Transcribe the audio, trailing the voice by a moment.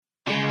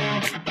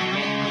Hello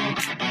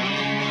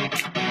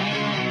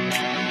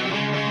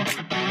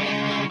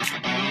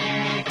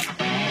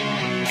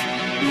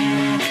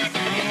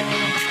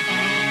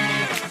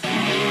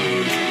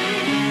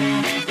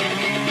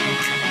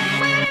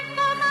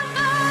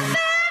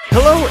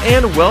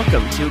and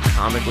welcome to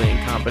Comically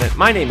Incompetent.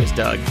 My name is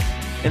Doug,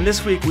 and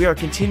this week we are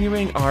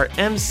continuing our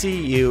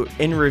MCU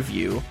in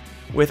review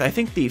with, I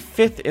think, the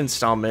 5th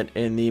installment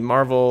in the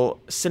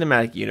Marvel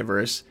Cinematic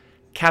Universe,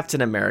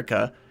 Captain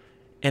America.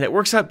 And it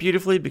works out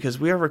beautifully because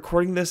we are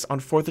recording this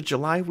on 4th of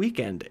July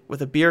weekend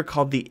with a beer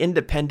called the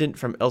Independent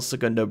from El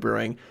Segundo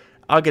Brewing.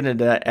 I'll get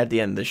into that at the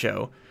end of the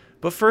show.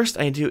 But first,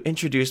 I need to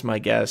introduce my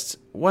guest,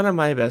 one of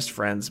my best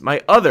friends,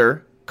 my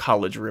other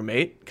college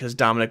roommate, because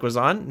Dominic was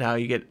on. Now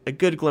you get a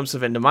good glimpse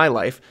of into my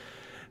life.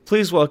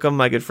 Please welcome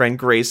my good friend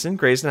Grayson.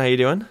 Grayson, how you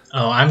doing?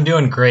 Oh, I'm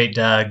doing great,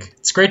 Doug.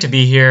 It's great to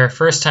be here.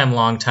 First time,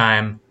 long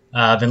time.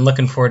 Been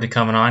looking forward to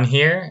coming on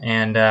here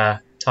and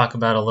talk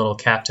about a little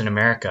Captain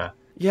America.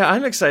 Yeah,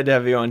 I'm excited to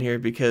have you on here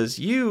because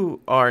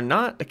you are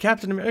not a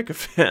Captain America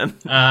fan.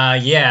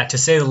 Yeah, to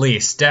say the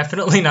least.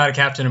 Definitely not a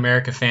Captain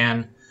America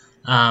fan.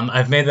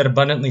 I've made that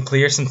abundantly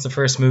clear since the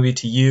first movie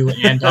to you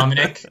and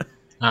Dominic.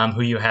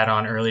 Who you had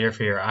on earlier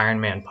for your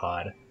Iron Man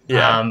pod.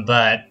 Yeah.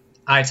 But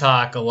I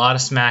talk a lot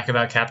of smack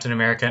about Captain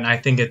America, and I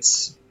think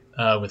it's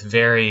with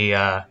very,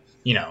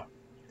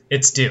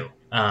 it's due.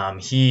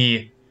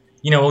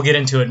 We'll get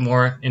into it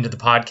more into the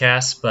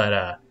podcast,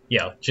 but,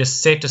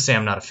 just safe to say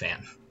I'm not a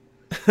fan.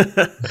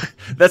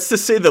 That's to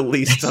say the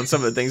least on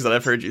some of the things that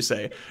I've heard you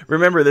say.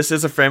 Remember, this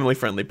is a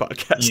family-friendly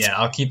podcast. Yeah,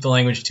 I'll keep the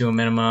language to a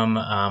minimum.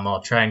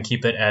 I'll try and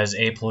keep it as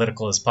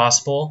apolitical as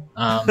possible.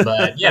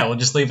 But, yeah, we'll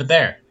just leave it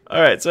there.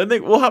 All right, so I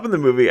think we'll hop in the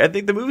movie. I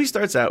think the movie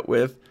starts out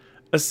with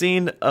a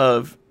scene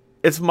of,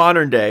 it's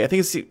modern day. I think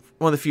it's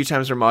one of the few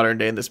times they're modern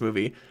day in this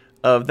movie,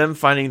 of them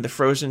finding the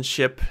frozen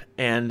ship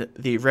and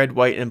the red,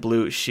 white, and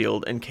blue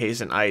shield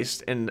encased in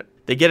ice. And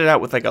they get it out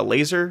with like a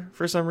laser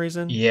for some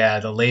reason. Yeah,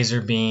 the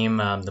laser beam,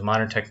 the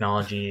modern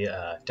technology,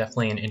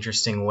 definitely an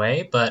interesting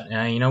way, but,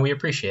 we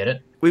appreciate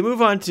it. We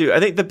move on to, I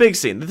think, the big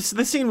scene. This is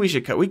the scene we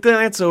should cut. We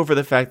glance over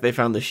the fact they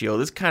found the shield.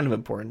 It's kind of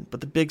important,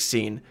 but the big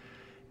scene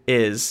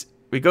is...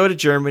 We go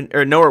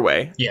to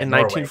Norway in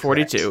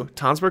 1942, correct.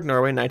 Tonsberg,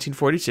 Norway,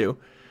 1942,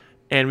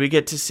 and we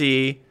get to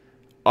see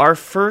our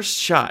first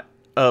shot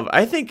of,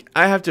 I think,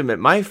 I have to admit,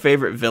 my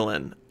favorite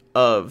villain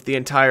of the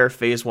entire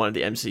Phase 1 of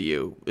the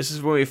MCU. This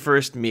is when we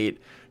first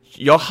meet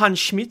Johann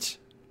Schmidt,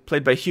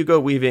 played by Hugo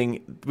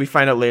Weaving. We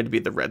find out later to be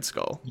the Red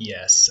Skull.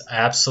 Yes,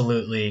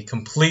 absolutely.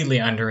 Completely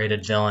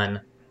underrated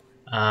villain.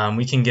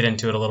 We can get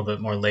into it a little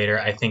bit more later.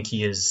 I think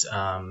he is...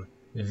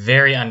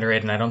 very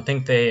underrated, and I don't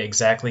think they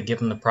exactly give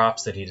him the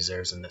props that he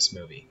deserves in this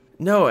movie.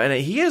 No, and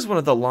he has one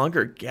of the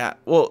longer gaps.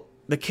 Well,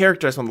 the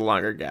character has one of the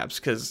longer gaps,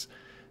 because,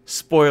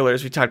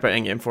 spoilers, we talked about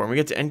Endgame 4, and we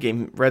get to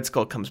Endgame, Red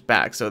Skull comes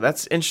back, so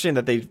that's interesting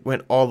that they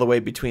went all the way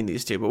between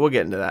these two, but we'll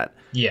get into that.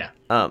 Yeah.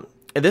 And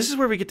this is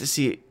where we get to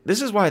see,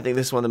 this is why I think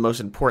this is one of the most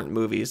important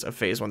movies of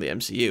Phase 1 of the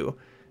MCU.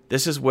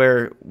 This is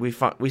where we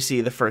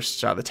see the first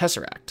shot of the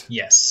Tesseract.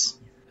 Yes.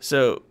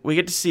 So we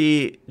get to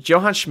see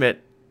Johann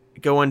Schmidt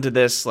go into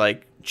this,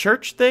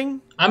 church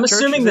thing? I'm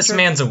assuming this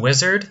man's a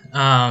wizard.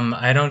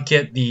 I don't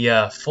get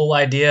the full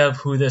idea of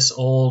who this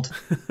old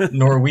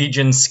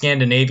Norwegian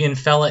Scandinavian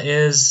fella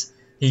is.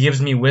 He gives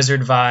me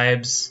wizard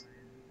vibes.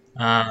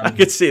 I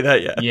could see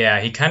that, yeah. Yeah,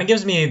 he kind of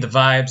gives me the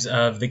vibes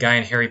of the guy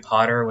in Harry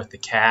Potter with the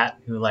cat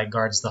who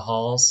guards the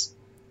halls.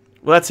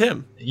 Well, that's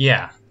him.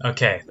 Yeah,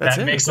 okay. That's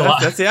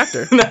the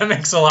actor. That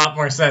makes a lot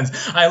more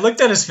sense. I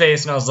looked at his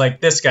face and I was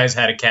like, this guy's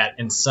had a cat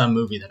in some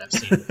movie that I've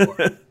seen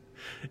before.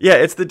 Yeah,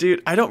 it's the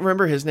dude. I don't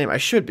remember his name. I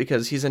should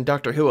because he's in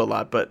Doctor Who a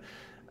lot, but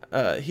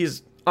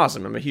he's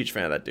awesome. I'm a huge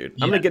fan of that dude.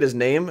 Yeah. I'm going to get his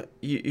name.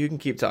 You can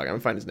keep talking. I'm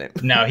going to find his name.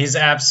 No, he's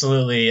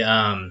absolutely...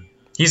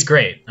 he's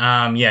great.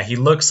 Yeah, he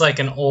looks like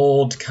an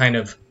old kind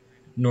of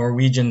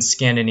Norwegian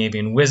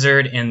Scandinavian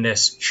wizard in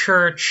this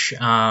church,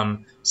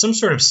 some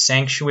sort of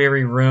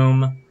sanctuary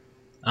room.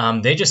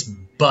 They just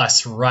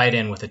bust right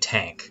in with a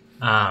tank.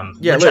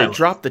 Literally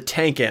drop the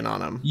tank in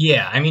on him.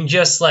 Yeah, I mean,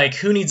 just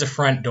who needs a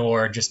front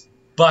door? Just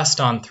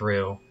bust on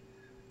through,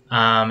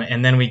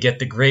 and then we get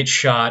the great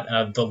shot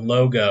of the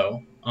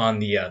logo on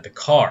the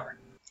car,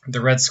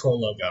 the Red Skull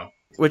logo.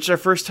 Which is our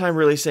first time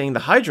really seeing the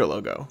Hydra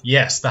logo.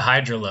 Yes, the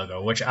Hydra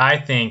logo, which I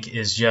think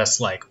is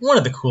just one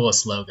of the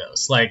coolest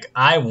logos.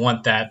 I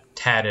want that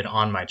tatted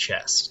on my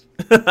chest.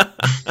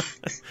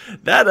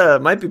 That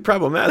might be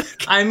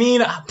problematic. I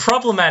mean,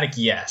 problematic,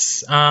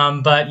 yes.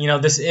 But,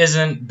 this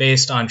isn't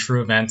based on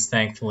true events,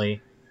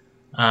 thankfully.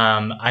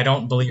 I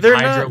don't believe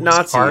Hydra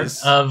was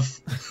part of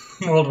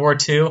World War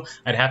II.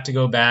 I'd have to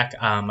go back.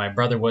 My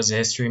brother was a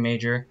history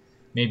major.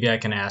 Maybe I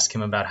can ask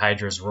him about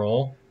Hydra's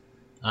role.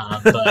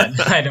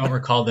 But I don't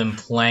recall them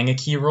playing a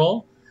key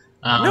role.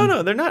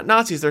 No, they're not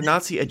Nazis. They're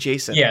Nazi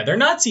adjacent. Yeah, they're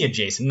Nazi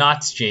adjacent,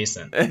 not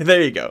adjacent.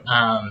 There you go.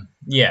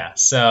 Yeah,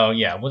 so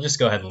we'll just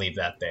go ahead and leave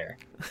that there.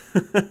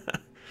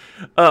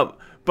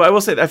 But I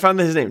will say, I found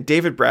his name.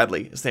 David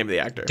Bradley is the name of the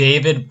actor.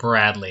 David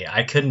Bradley.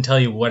 I couldn't tell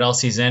you what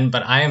else he's in,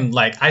 but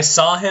I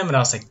saw him and I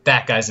was like,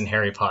 that guy's in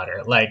Harry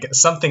Potter. Like,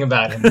 something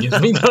about him gives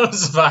me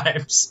those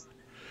vibes.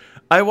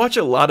 I watch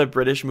a lot of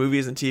British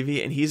movies and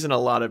TV, and he's in a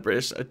lot of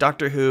British.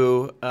 Doctor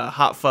Who,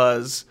 Hot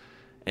Fuzz,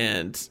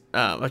 and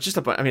just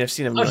a bunch. I mean, I've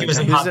seen him. Oh, he was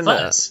in Hot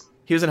Fuzz.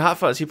 He was in Hot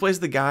Fuzz. He plays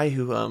the guy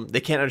who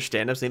they can't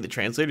understand him, saying the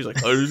translator. He's like,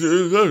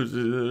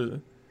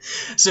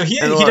 so he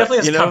definitely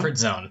has a comfort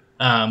zone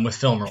with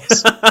film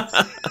roles.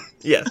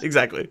 Yes,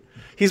 exactly.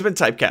 He's been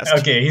typecast.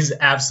 Okay, he's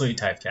absolutely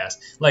typecast,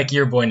 like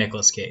your boy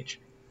Nicolas Cage.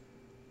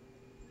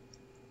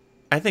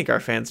 I think our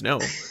fans know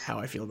how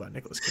I feel about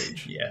Nicolas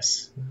Cage.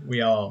 Yes,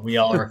 we all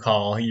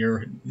recall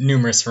your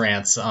numerous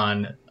rants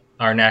on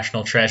our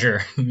national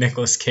treasure,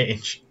 Nicolas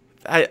Cage.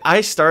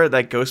 I started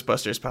that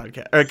Ghostbusters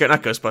podcast, or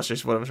not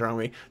Ghostbusters. What was wrong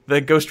with me?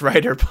 The Ghost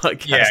Rider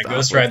podcast. Yeah,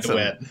 Ghost Ride the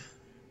Wit.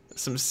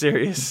 Some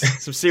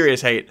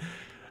serious hate.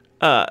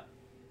 I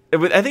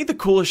think the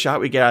coolest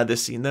shot we get out of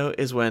this scene though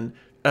is when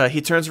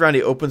he turns around,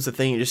 he opens the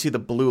thing, and you just see the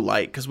blue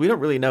light, because we don't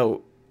really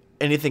know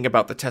anything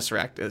about the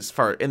Tesseract as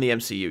far in the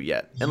MCU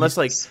yet, unless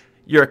like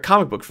you're a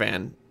comic book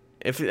fan.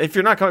 If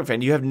you're not a comic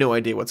fan, you have no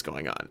idea what's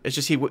going on. It's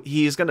just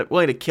he's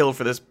willing to kill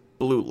for this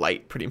blue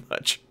light, pretty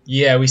much.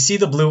 Yeah, we see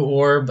the blue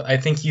orb. I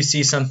think you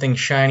see something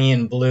shiny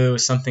and blue,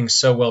 something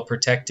so well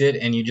protected,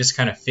 and you just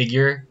kind of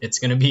figure it's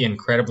going to be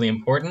incredibly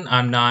important.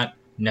 I'm not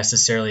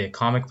necessarily a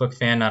comic book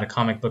fan, not a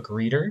comic book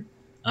reader,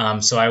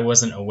 so I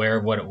wasn't aware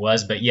of what it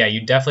was. But yeah,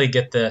 you definitely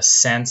get the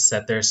sense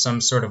that there's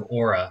some sort of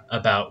aura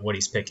about what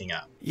he's picking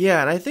up.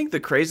 Yeah, and I think the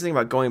crazy thing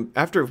about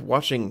after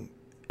watching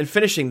and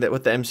finishing that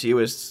what the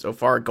MCU is so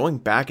far, going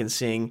back and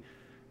seeing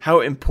how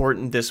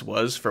important this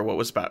was for what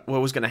was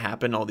going to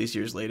happen all these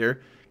years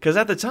later. Because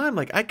at the time,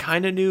 like, I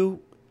kind of knew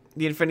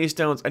the Infinity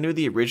Stones. I knew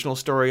the original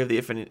story of the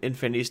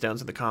Infinity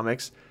Stones in the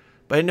comics,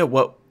 but I didn't know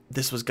what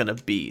this was going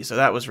to be. So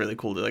that was really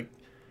cool to like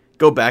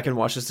go back and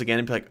watch this again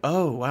and be like,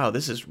 oh wow,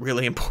 this is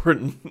really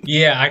important.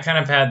 Yeah, I kind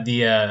of had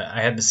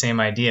the same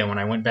idea when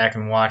I went back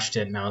and watched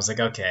it, and I was like,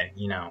 okay,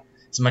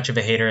 as much of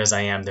a hater as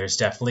I am, there's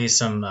definitely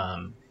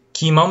some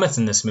key moments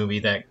in this movie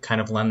that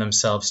kind of lend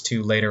themselves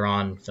to later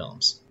on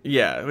films.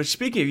 Yeah, which,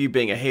 speaking of you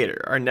being a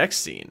hater, our next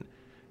scene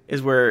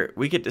is where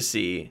we get to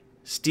see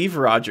Steve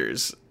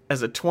Rogers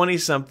as a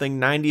 20-something,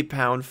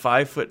 90-pound,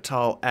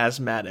 5-foot-tall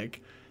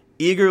asthmatic,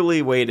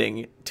 eagerly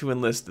waiting to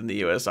enlist in the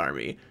U.S.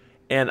 Army.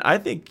 And I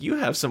think you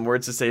have some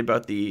words to say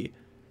about the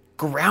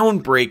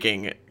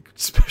groundbreaking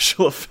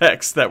special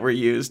effects that were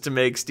used to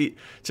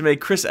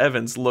make Chris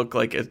Evans look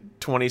like a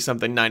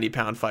 20-something,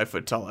 90-pound,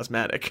 5-foot-tall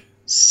asthmatic.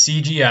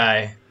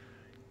 CGI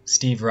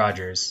Steve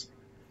Rogers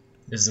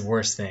is the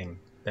worst thing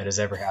that has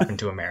ever happened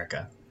to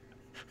America.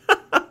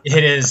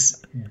 It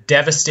is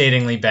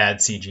devastatingly bad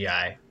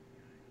CGI.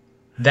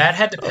 That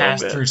had to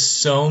pass through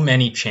so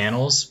many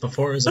channels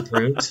before it was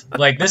approved.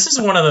 Like, this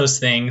is one of those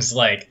things,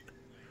 like,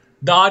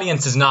 the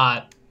audience is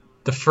not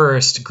the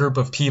first group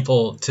of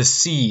people to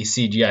see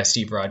CGI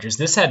Steve Rogers.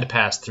 This had to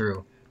pass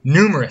through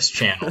numerous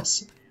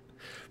channels.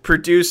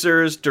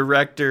 Producers,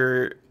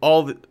 director,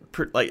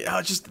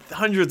 just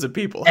hundreds of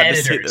people had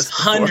editors, to see this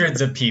before.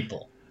 Hundreds of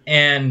people.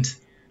 And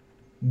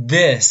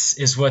this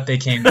is what they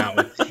came out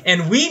with.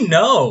 And we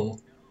know,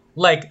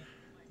 like,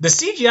 the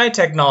CGI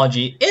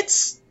technology,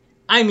 this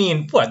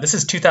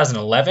is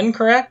 2011,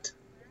 correct?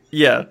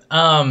 Yeah.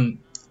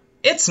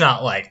 It's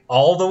not, like,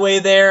 all the way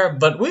there,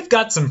 but we've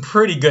got some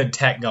pretty good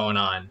tech going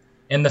on.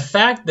 And the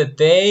fact that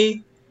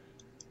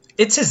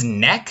it's his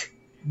neck,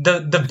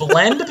 the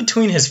blend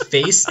between his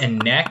face and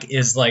neck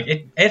is, like,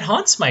 it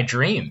haunts my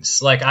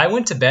dreams. Like, I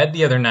went to bed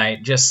the other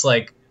night just,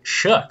 like,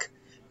 shook,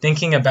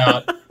 thinking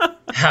about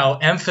how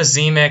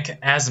emphysemic,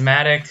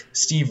 asthmatic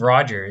Steve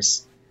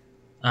Rogers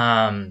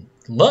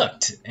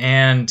looked,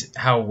 and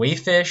how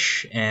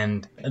waifish,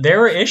 and there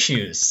were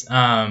issues.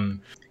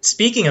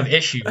 Speaking of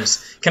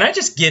issues, can I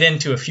just get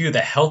into a few of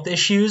the health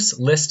issues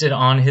listed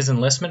on his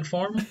enlistment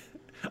form?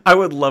 I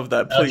would love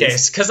that, please. Okay,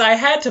 because I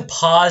had to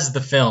pause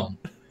the film,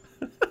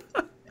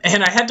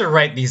 and I had to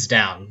write these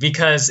down,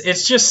 because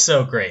it's just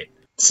so great.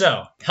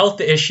 So,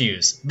 health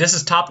issues. This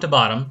is top to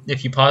bottom.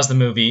 If you pause the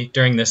movie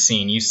during this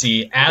scene, you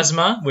see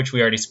asthma, which we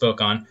already spoke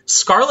on.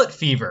 Scarlet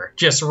fever,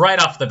 just right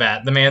off the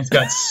bat. The man's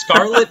got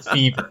scarlet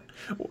fever.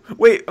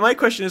 Wait, my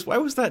question is, why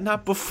was that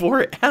not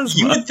before asthma?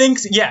 You would think,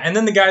 yeah, and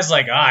then the guy's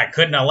like, I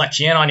couldn't have let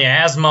you in on your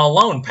asthma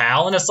alone,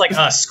 pal. And it's like,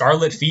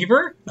 scarlet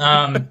fever?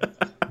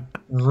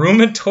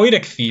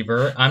 Rheumatoid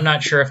fever. I'm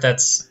not sure if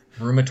that's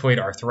rheumatoid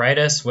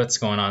arthritis. What's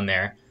going on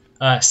there?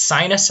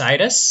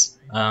 Sinusitis.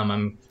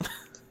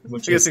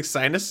 Which is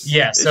sinus?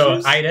 Yeah,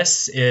 so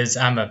itis is,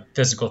 I'm a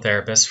physical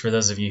therapist, for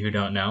those of you who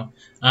don't know.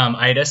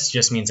 Itis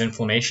just means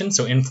inflammation,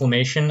 so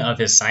inflammation of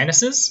his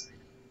sinuses.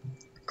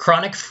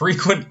 Chronic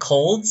frequent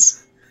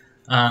colds,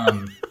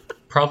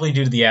 probably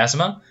due to the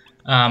asthma.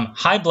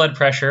 High blood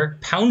pressure,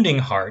 pounding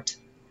heart.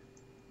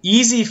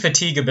 Easy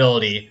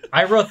fatigability.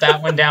 I wrote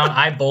that one down.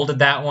 I bolded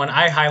that one.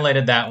 I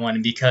highlighted that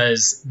one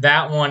because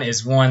that one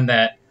is one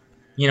that,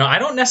 I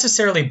don't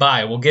necessarily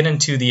buy. We'll get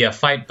into the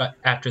fight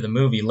after the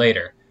movie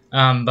later.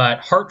 But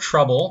heart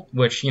trouble,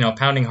 which,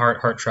 pounding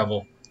heart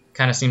trouble,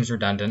 kind of seems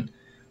redundant.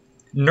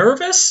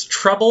 Nervous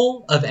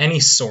trouble of any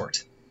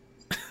sort.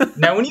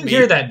 Now, when you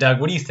hear that, Doug,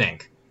 what do you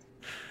think?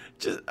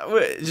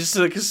 Just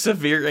like a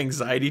severe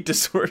anxiety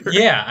disorder.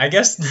 Yeah, I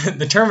guess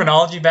the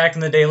terminology back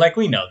in the day, like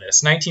we know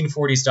this.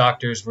 1940s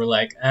doctors were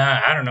like,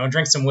 I don't know,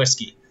 drink some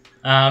whiskey.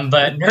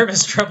 But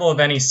nervous trouble of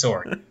any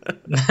sort.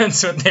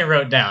 That's what they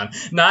wrote down.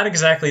 Not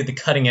exactly at the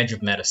cutting edge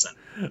of medicine.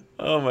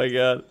 Oh, my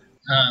God.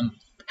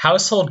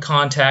 Household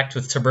contact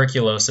with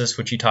tuberculosis,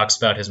 which he talks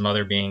about his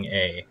mother being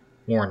a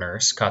war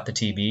nurse, caught the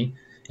TB,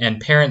 and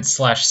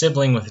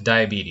parent/sibling with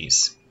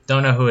diabetes.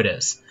 Don't know who it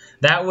is.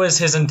 That was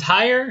his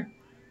entire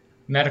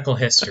medical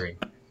history.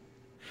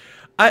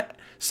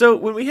 So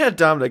when we had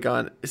Dominic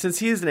on, since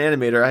he's an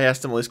animator, I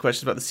asked him all these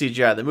questions about the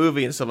CGI of the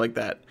movie and stuff like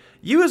that.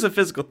 You as a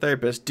physical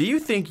therapist, do you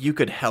think you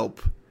could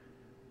help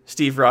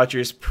Steve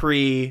Rogers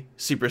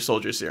pre-Super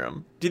Soldier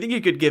Serum? Do you think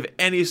you could give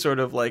any sort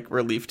of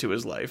relief to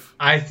his life?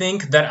 I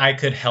think that I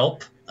could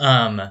help.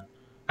 I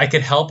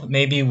could help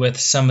maybe with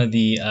some of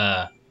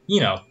the,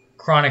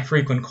 chronic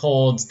frequent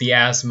colds, the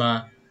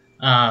asthma.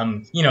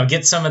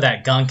 Get some of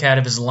that gunk out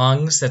of his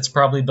lungs that's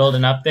probably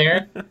building up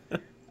there.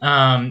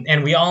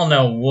 And we all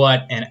know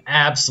what an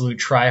absolute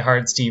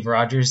tryhard Steve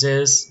Rogers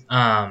is.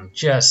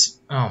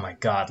 Oh my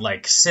God,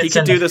 he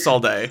could do this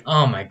all day.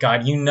 Oh my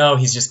God,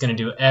 he's just going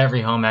to do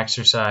every home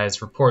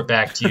exercise, report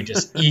back to you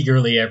just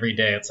eagerly every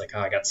day. It's like,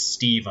 I got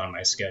Steve on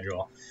my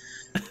schedule.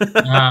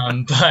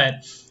 But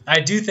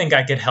I do think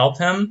I could help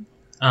him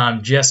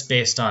just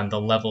based on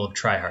the level of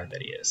tryhard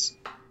that he is.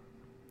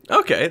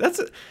 Okay,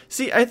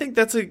 I think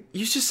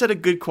you just said a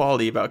good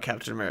quality about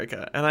Captain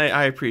America, and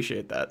I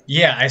appreciate that.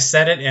 Yeah, I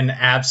said it in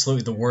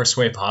absolutely the worst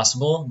way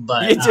possible,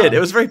 but you did.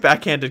 It was a very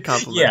backhanded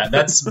compliment. Yeah,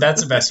 that's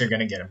the best you're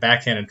gonna get, a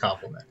backhanded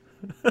compliment.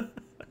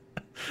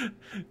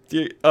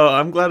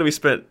 I'm glad we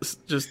spent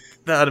just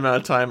that amount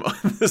of time on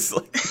this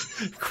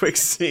quick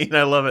scene.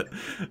 I love it.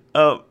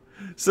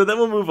 So then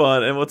we'll move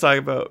on, and we'll talk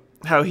about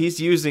how he's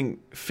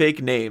using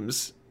fake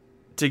names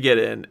to get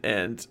in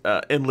and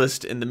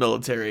enlist in the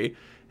military.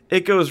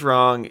 It goes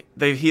wrong.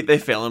 They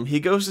fail him. He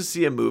goes to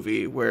see a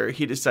movie where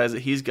he decides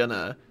that he's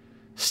gonna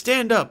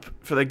stand up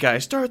for the guy.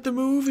 Start the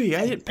movie.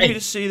 I didn't pay to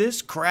see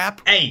this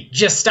crap. Hey,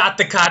 just start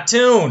the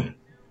cartoon.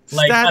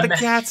 Start the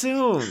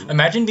cartoon.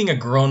 Imagine being a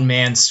grown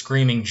man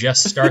screaming,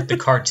 "Just start the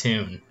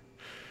cartoon."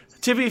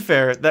 To be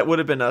fair, that would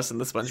have been us in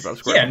the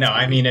SpongeBob SquarePants. Yeah, no,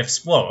 I mean,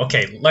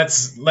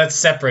 let's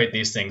separate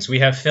these things. We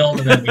have film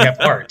and then we have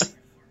art.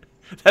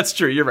 That's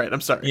true. You're right.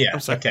 I'm sorry. Yeah. I'm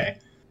sorry. Okay.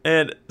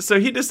 And so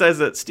he decides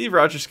that Steve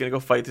Rogers is going to go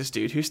fight this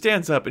dude who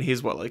stands up and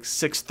he's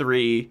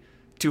 6'3",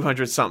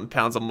 200-something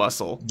pounds of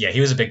muscle. Yeah,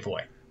 he was a big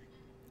boy.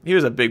 He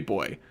was a big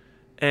boy.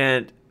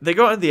 And they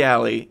go out in the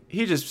alley.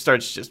 He just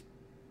starts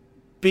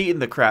beating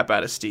the crap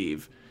out of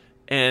Steve.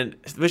 And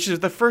which is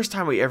the first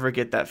time we ever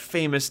get that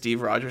famous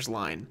Steve Rogers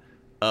line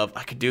of,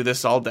 I could do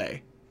this all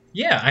day.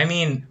 Yeah, I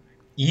mean,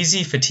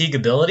 easy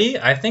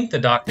fatigability. I think the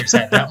doctors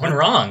had that one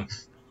wrong.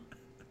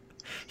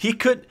 He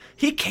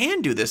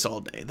can do this all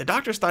day. The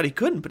doctors thought he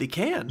couldn't, but he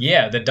can.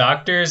 Yeah, the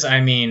doctors,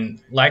 I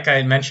mean, like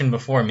I mentioned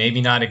before,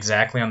 maybe not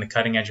exactly on the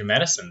cutting edge of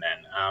medicine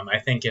then. I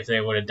think if they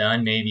would have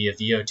done maybe a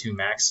VO2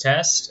 max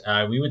test,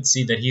 we would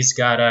see that he's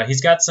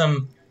got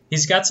some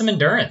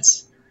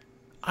endurance.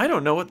 I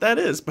don't know what that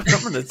is, but I'm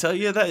going to tell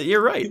you that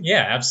you're right.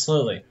 Yeah,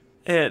 absolutely.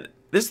 And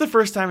this is the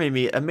first time we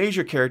meet a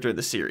major character in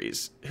the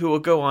series who will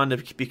go on to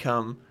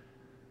become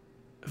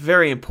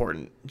very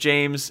important.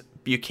 James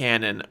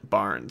Buchanan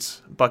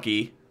Barnes,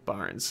 Bucky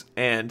Barnes,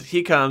 and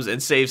he comes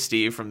and saves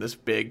Steve from this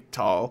big,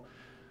 tall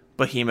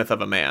behemoth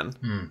of a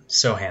man.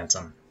 So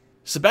handsome.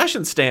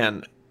 Sebastian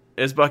Stan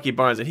is Bucky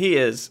Barnes, and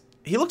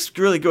he looks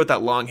really good with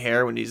that long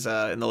hair when he's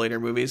in the later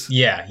movies.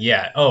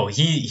 Yeah. Oh,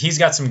 he's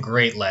got some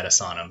great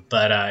lettuce on him,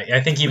 but I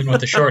think even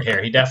with the short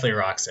hair, he definitely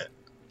rocks it.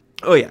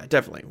 Oh yeah,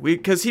 definitely.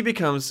 Because he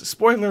becomes,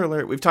 spoiler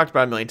alert, we've talked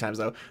about it a million times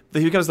though,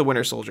 he becomes the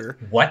Winter Soldier.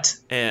 What?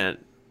 And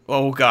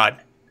oh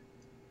god,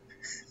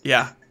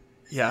 yeah.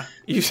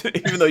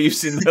 Even though you've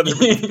seen the other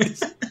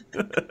movies,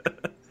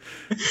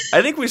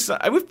 I think we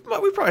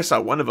probably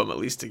saw one of them at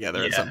least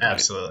together at some point.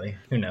 Absolutely.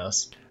 Who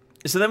knows?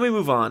 So then we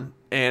move on,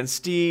 and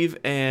Steve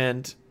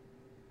and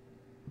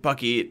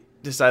Bucky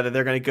decide that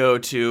they're going to go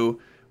to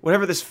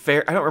whatever this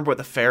fair. I don't remember what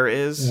the fair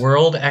is.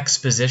 World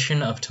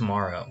Exposition of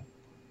Tomorrow.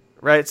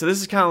 Right. So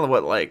this is kind of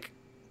what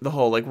the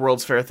whole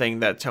World's Fair thing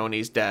that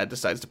Tony's dad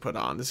decides to put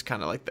on. This is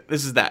kind of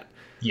this is that.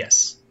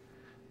 Yes.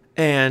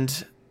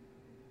 And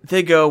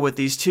they go with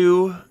these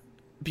two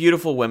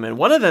beautiful women.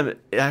 One of them,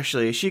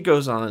 actually, she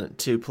goes on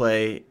to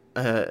play,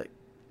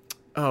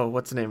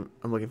 what's the name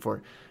I'm looking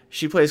for?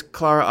 She plays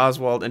Clara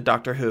Oswald in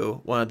Doctor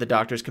Who, one of the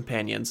Doctor's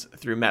companions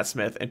through Matt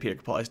Smith and Peter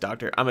Capaldi's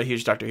Doctor. I'm a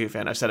huge Doctor Who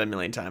fan. I've said it a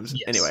million times.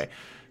 Yes. Anyway,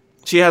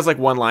 she has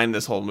one line in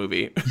this whole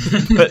movie,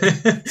 but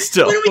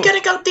still. When are we going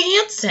to go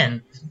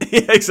dancing?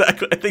 Yeah,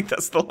 exactly. I think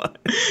that's the line.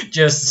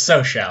 Just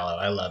so shallow.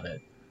 I love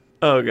it.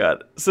 Oh,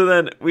 God. So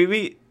then we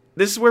meet,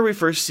 this is where we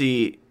first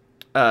see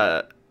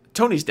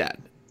Tony's dad,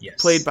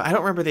 yes, played by, I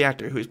don't remember the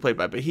actor who he's played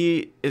by, but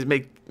he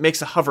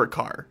makes a hover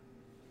car.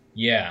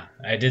 Yeah,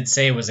 I did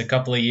say it was a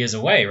couple of years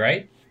away,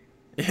 right?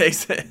 Yeah,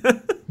 exactly.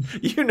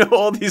 You know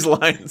all these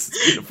lines.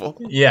 It's beautiful.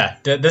 Yeah,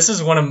 this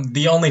is one of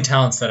the only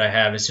talents that I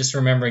have, is just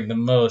remembering the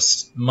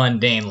most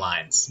mundane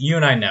lines. You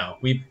and I know.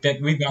 We've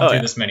gone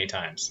through this many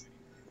times.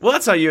 Well,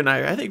 that's how you and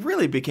I think,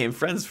 really became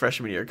friends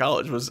freshman year of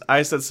college, was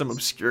I said some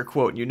obscure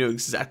quote and you knew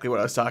exactly what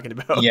I was talking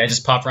about. Yeah,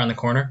 just pop around the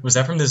corner. Was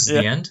that from This Is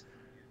the End?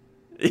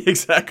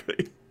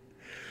 Exactly.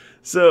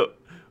 So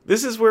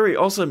this is where we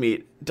also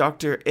meet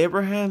Dr.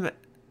 Abraham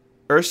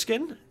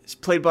Erskine. He's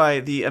played by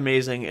the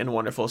amazing and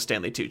wonderful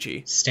Stanley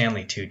Tucci.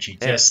 Stanley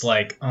Tucci, just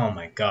like, oh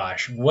my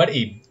gosh, what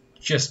a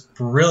just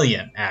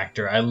brilliant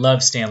actor. I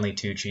love Stanley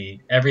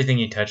Tucci. Everything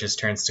he touches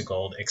turns to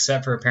gold,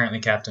 except for apparently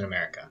Captain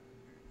America.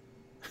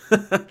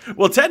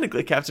 Well,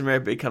 technically, Captain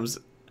America becomes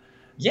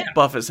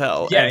buff as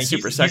hell and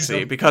super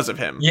sexy because of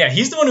him. Yeah,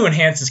 he's the one who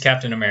enhances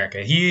Captain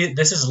America.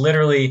 This is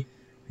literally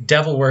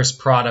Devil Wears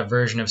Prada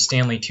version of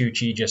Stanley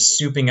Tucci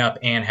just souping up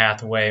Anne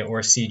Hathaway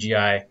or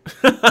CGI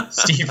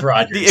Steve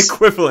Rogers. The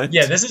equivalent.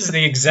 Yeah, this is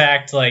the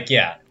exact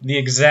the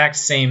exact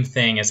same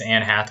thing as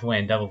Anne Hathaway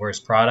in Devil Wears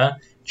Prada,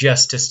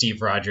 just to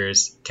Steve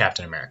Rogers,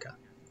 Captain America.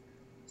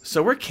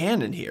 So we're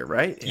canon here,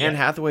 right? Yeah. Anne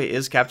Hathaway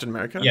is Captain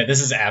America? Yeah,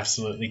 this is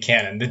absolutely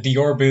canon. The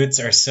Dior boots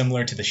are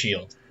similar to the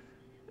Shield.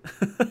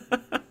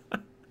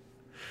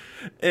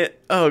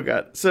 Oh,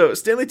 God. So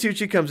Stanley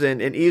Tucci comes in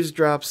and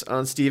eavesdrops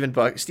on Steve and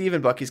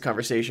Bucky's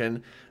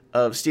conversation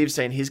of Steve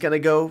saying he's going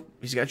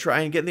to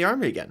try and get in the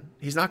army again.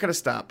 He's not going to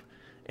stop.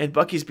 And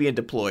Bucky's being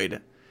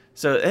deployed.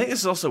 So I think this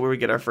is also where we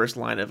get our first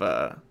line of,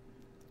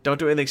 don't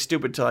do anything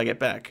stupid till I get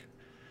back.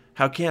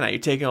 How can I? You're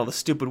taking all the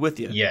stupid with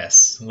you.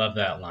 Yes, love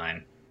that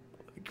line.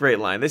 Great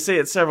line. They say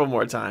it several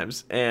more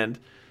times. And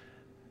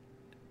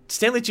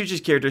Stanley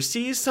Tucci's character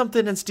sees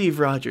something in Steve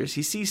Rogers.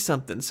 He sees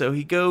something. So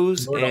he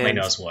goes Lord only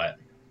knows what.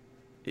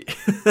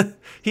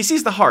 He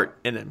sees the heart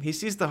in him. He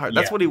sees the heart.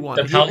 That's what he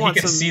wants. He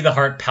can see the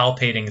heart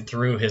palpating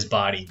through his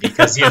body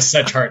because he has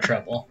such heart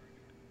trouble.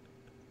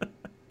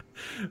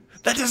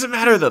 That doesn't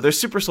matter, though. There's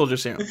super soldier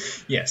serum.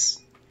 Yes.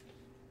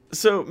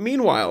 So,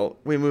 meanwhile,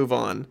 we move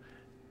on.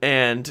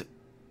 And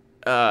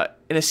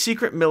in a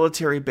secret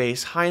military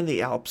base high in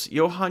the Alps,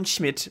 Johann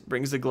Schmidt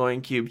brings the glowing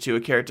cube to a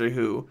character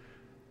who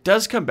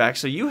does come back.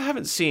 So you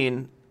haven't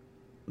seen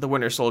the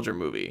Winter Soldier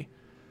movie.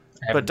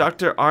 But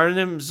Dr.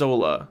 Arnim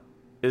Zola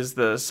is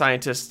the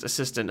scientist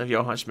assistant of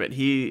Johann Schmidt.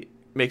 He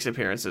makes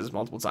appearances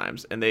multiple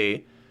times. And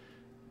they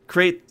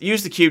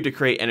use the cube to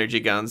create energy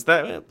guns.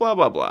 That blah,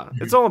 blah, blah.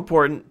 Mm-hmm. It's all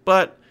important,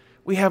 but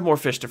we have more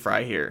fish to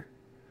fry here.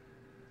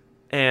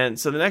 And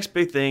so the next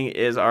big thing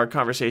is our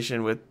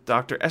conversation with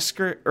Dr.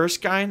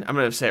 Erskine. I'm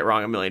going to say it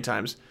wrong a million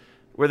times.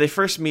 Where they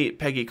first meet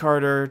Peggy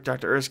Carter,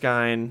 Dr.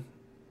 Erskine,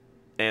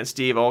 and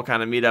Steve all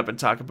kind of meet up and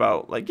talk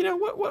about, like,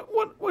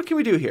 what can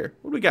we do here?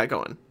 What do we got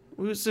going?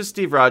 Who's this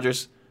Steve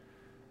Rogers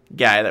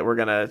guy that we're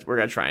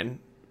gonna try and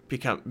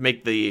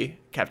make the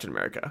Captain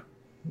America?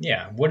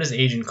 Yeah, what does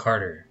Agent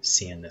Carter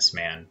see in this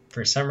man?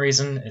 For some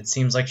reason, it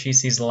seems like she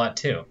sees a lot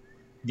too.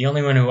 The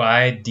only one who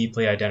I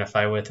deeply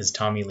identify with is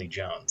Tommy Lee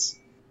Jones.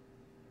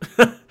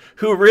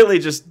 Who really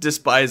just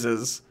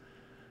despises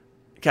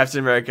Captain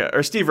America,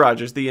 or Steve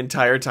Rogers, the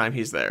entire time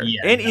he's there.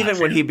 Yeah, and even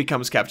when he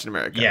becomes Captain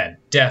America. Yeah,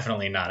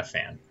 definitely not a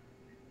fan.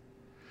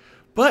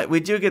 But we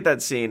do get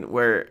that scene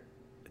where,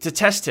 to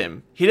test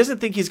him, he doesn't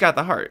think he's got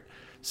the heart.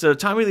 So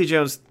Tommy Lee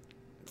Jones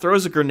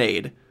throws a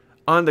grenade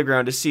on the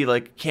ground to see,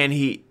 like,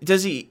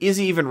 is he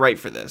even right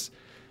for this?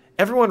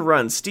 Everyone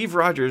runs. Steve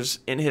Rogers,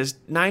 in his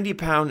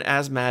 90-pound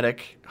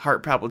asthmatic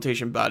heart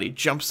palpitation body,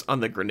 jumps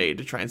on the grenade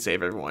to try and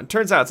save everyone.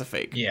 Turns out it's a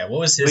fake. Yeah, what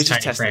was his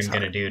tiny frame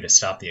going to do to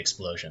stop the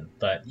explosion?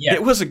 But yeah,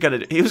 it wasn't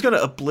going to. He was going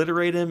to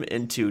obliterate him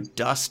into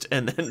dust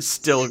and then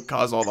still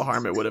cause all the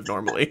harm it would have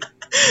normally.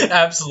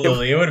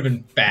 Absolutely, it would have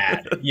been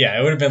bad. Yeah,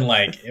 it would have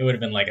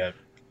been like a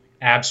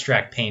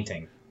abstract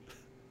painting.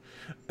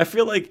 I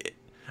feel like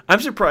I'm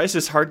surprised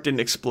his heart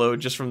didn't explode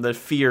just from the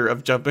fear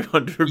of jumping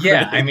onto a grenade.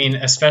 Yeah, I mean,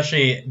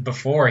 especially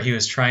before he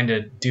was trying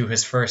to do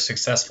his first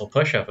successful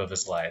push-up of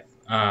his life.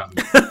 And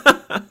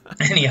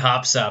he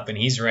hops up and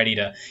he's ready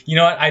to... You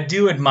know what? I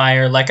do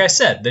admire, like I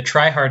said, the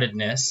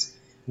try-heartedness,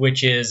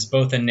 which is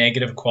both a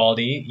negative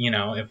quality. You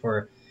know, if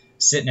we're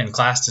sitting in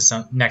class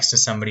next to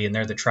somebody and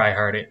they're the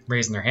try-hard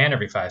raising their hand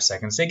every 5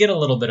 seconds, they get a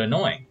little bit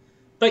annoying.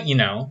 But, you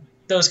know,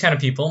 those kind of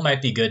people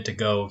might be good to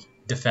go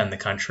defend the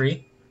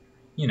country.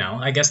 You know,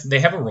 I guess they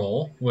have a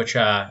role, which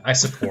I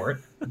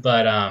support.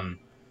 But,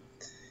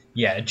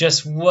 yeah, it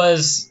just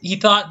was... He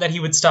thought that he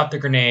would stop the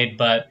grenade,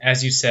 but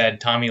as you said,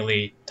 Tommy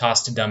Lee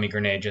tossed a dummy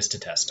grenade just to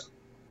test him.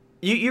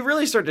 You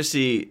really start to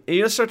see...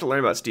 You start to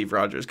learn about Steve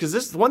Rogers, because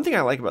this one thing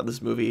I like about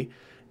this movie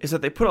is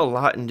that they put a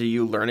lot into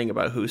you learning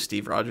about who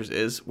Steve Rogers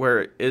is,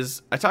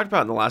 I talked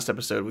about in the last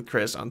episode with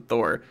Chris on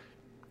Thor.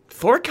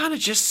 Thor kind of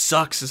just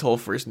sucks his whole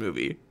first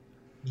movie.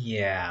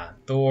 Yeah,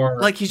 Thor...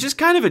 Like, he's just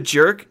kind of a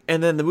jerk,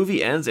 and then the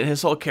movie ends, and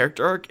his whole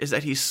character arc is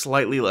that he's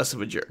slightly less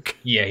of a jerk.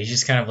 Yeah, he's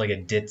just kind of like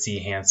a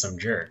ditzy, handsome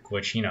jerk,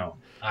 which, you know,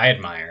 I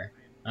admire.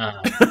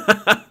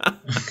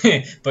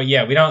 But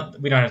yeah, we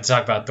don't have to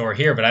talk about Thor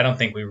here, but I don't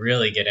think we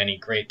really get any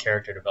great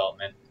character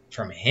development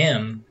from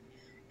him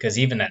because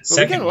even that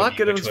second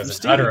movie, which was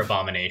an utter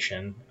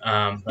abomination,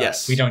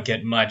 yes, we don't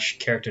get much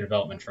character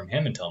development from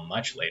him until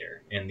much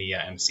later in the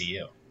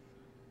MCU.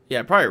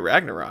 Yeah, probably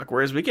Ragnarok.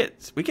 Whereas we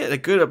get a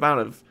good amount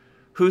of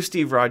who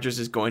Steve Rogers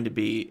is going to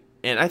be,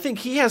 and I think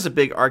he has a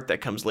big arc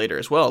that comes later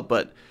as well.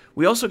 But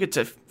we also get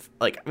to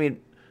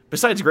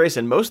besides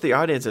Grayson, most of the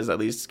audiences at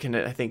least can,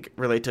 I think,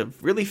 relate to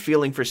really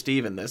feeling for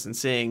Steve in this and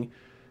seeing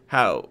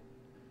how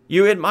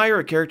you admire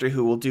a character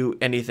who will do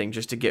anything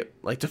just to get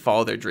to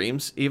follow their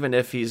dreams, even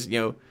if he's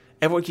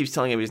everyone keeps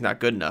telling him he's not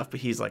good enough,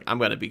 but he's like, I'm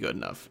gonna be good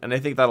enough. And I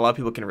think that a lot of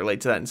people can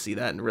relate to that and see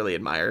that and really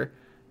admire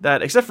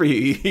that. Except for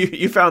you,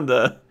 you found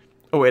a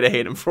way to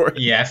hate him for it.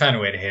 Yeah, I found a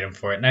way to hate him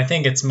for it, and I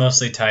think it's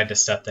mostly tied to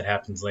stuff that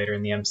happens later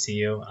in the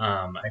MCU.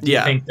 I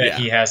think that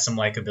he has some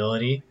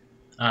likability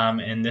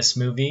in this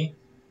movie.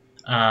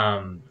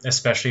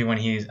 Especially when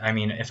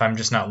if I'm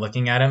just not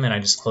looking at him and I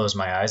just close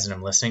my eyes and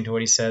I'm listening to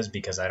what he says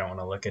because I don't want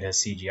to look at his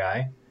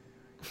CGI.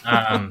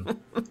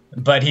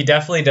 But he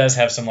definitely does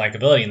have some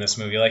likability in this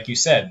movie. Like you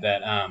said,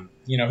 that,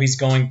 he's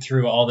going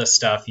through all this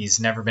stuff. He's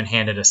never been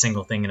handed a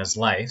single thing in his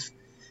life,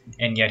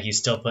 and yet he's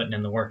still putting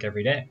in the work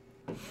every day.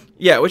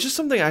 Yeah, which is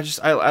something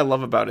I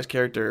love about his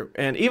character.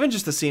 And even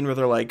just the scene where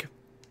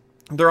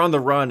they're on the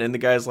run and the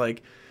guy's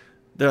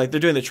they're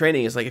doing the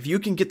training. It's if you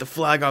can get the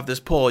flag off this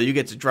pole, you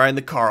get to drive in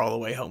the car all the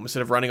way home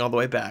instead of running all the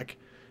way back.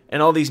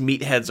 And all these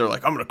meatheads are I'm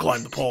going to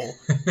climb the pole.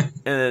 And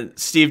then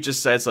Steve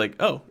just says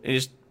oh, and he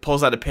just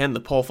pulls out a pin. The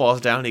pole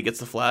falls down. He gets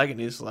the flag and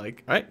he's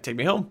like, all right, take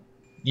me home.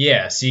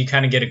 Yeah. So you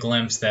kind of get a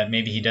glimpse that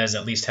maybe he does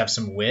at least have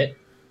some wit.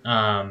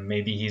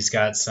 Maybe he's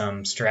got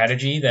some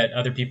strategy that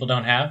other people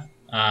don't have,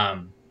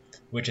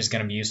 which is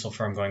going to be useful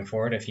for him going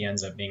forward if he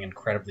ends up being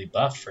incredibly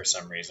buff for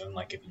some reason.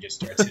 Like if he just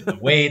starts hitting the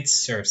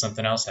weights or if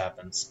something else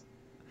happens.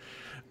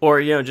 Or,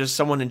 just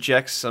someone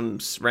injects some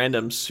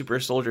random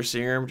super soldier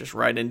serum just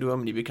right into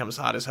him and he becomes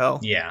hot as hell.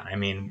 Yeah,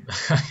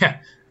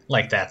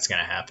 that's going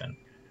to happen.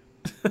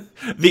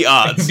 The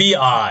odds. The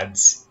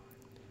odds.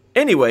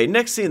 Anyway,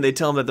 next scene, they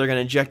tell him that they're going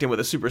to inject him with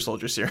a super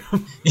soldier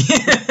serum.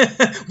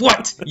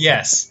 What?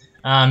 Yes.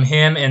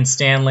 Him and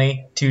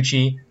Stanley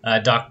Tucci,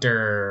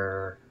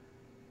 Dr.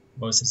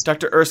 What was his?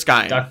 Dr.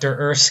 Erskine. Dr.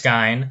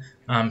 Erskine,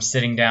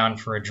 sitting down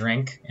for a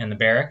drink in the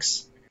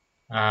barracks.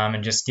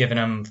 And just giving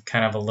him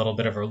kind of a little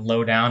bit of a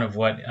lowdown of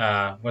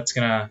what's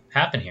going to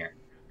happen here.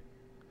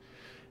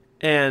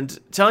 And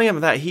telling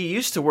him that he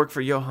used to work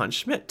for Johann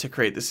Schmidt to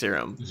create the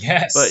serum.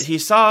 Yes. But he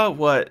saw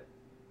what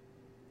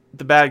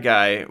the bad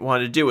guy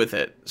wanted to do with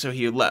it, so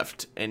he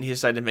left. And he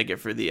decided to make it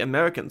for the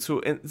Americans,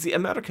 and the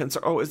Americans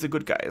are always the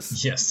good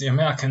guys. Yes, the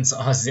Americans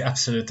are the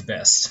absolute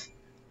best.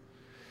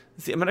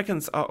 The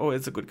Americans are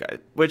always the good guys.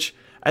 Which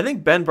I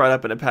think Ben brought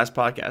up in a past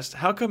podcast.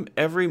 How come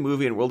every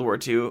movie in World War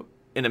II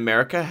in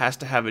America has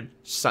to have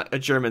a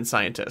German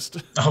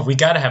scientist? Oh, we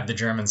got to have the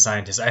German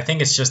scientist. I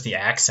think it's just the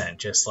accent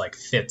just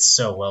fits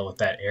so well with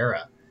that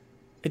era.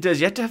 It does.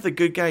 You have to have the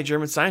good guy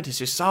German scientist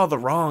who saw the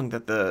wrong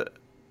that the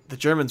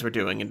Germans were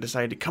doing and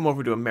decided to come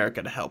over to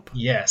America to help.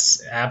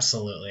 Yes,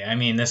 absolutely.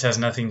 This has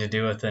nothing to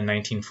do with the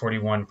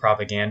 1941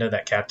 propaganda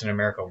that Captain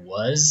America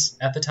was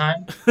at the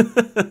time.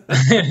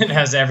 It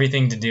has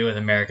everything to do with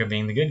America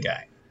being the good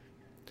guy.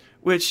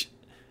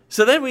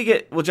 So then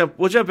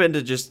we'll jump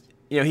into just,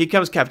 he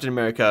becomes Captain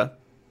America.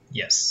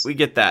 Yes. We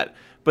get that.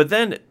 But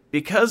then,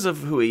 because of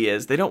who he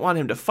is, they don't want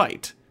him to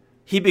fight.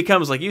 He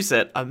becomes, like you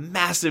said, a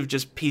massive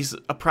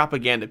a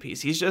propaganda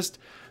piece. He's just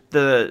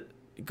the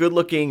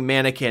good-looking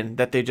mannequin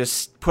that they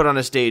just put on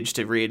a stage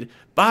to read,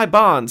 buy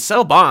bonds,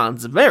 sell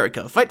bonds,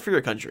 America, fight for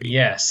your country.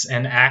 Yes,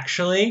 and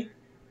actually,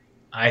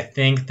 I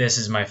think this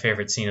is my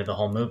favorite scene of the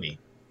whole movie.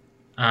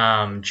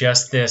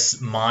 Just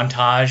this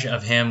montage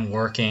of him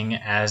working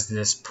as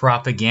this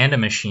propaganda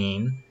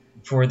machine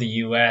for the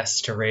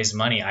U.S. to raise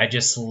money. I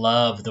just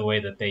love the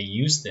way that they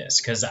use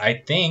this, because I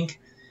think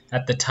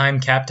at the time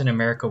Captain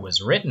America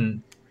was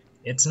written,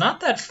 it's not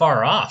that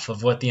far off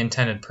of what the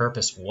intended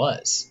purpose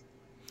was.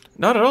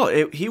 Not at all.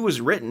 He was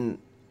written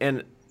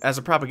as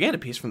a propaganda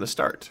piece from the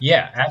start.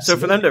 Yeah, absolutely. So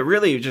for them to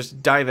really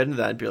just dive into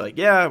that and be like,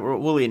 yeah,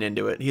 we'll lean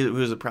into it. He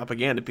was a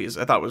propaganda piece.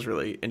 I thought was a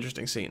really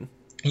interesting scene.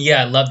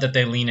 Yeah, I love that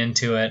they lean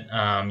into it.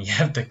 You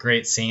have the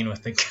great scene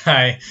with the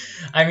guy.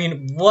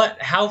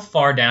 How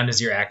far down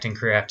does your acting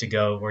career have to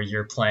go where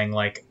you're playing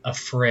a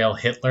frail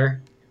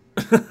Hitler?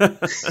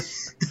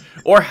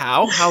 Or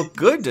how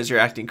good does your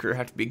acting career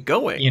have to be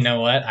going? You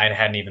know what? I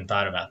hadn't even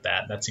thought about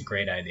that. That's a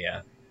great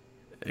idea.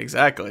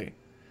 Exactly.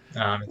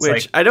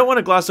 Which I don't want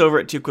to gloss over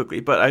it too quickly,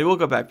 but I will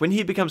go back. When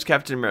he becomes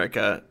Captain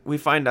America, we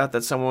find out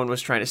that someone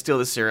was trying to steal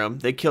the serum.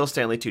 They kill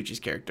Stanley Tucci's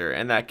character,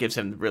 and that gives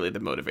him really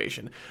the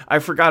motivation. I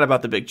forgot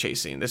about the big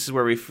chase scene. This is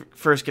where we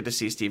first get to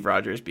see Steve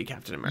Rogers be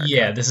Captain America.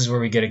 Yeah, this is where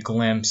we get a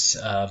glimpse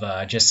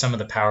of just some of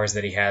the powers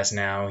that he has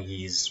now.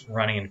 He's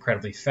running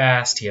incredibly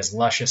fast. He has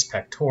luscious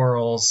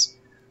pectorals.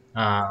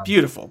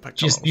 Beautiful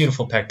pectorals. Just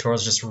beautiful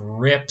pectorals. Just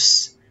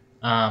rips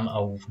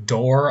a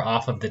door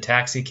off of the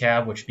taxi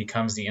cab, which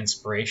becomes the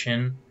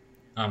inspiration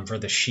for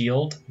the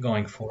shield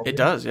going forward. It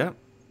does, yeah.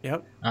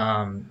 Yep.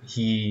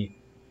 He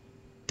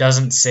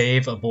doesn't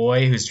save a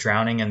boy who's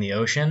drowning in the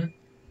ocean.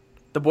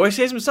 The boy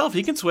saves himself.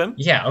 He can swim.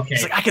 Yeah, okay.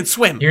 He's like, I can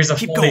swim. Here's a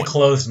fully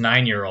clothed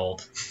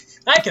 9-year-old.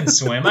 I can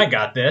swim. I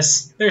got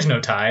this. There's no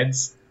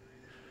tides.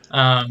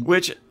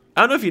 Which,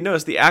 I don't know if you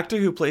noticed, the actor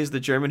who plays the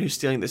German who's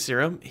stealing the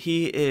serum,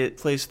 he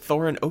plays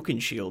Thorin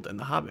Oakenshield in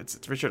The Hobbits.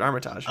 It's Richard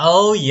Armitage.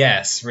 Oh,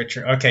 yes,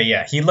 Richard. Okay,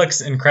 yeah. He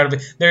looks incredibly...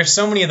 There's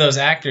so many of those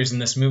actors in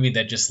this movie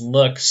that just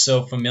look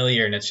so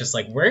familiar, and it's just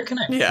like, where can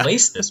I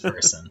place this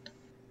person?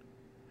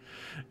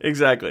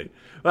 Exactly.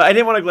 Well, I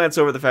didn't want to glance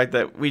over the fact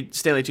that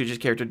Stanley Tucci's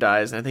character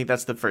dies, and I think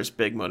that's the first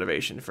big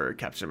motivation for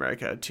Captain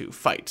America to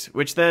fight.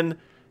 Which then,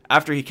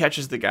 after he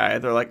catches the guy,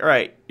 they're like, all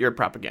right, you're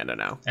propaganda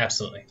now.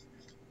 Absolutely.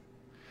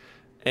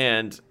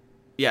 And,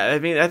 yeah, I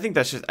mean, I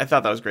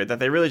thought that was great, that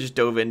they really just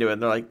dove into it,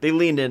 and they're like, they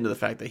leaned into the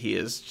fact that he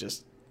is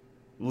just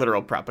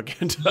literal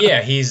propaganda.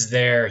 Yeah, he's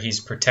there, he's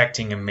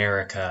protecting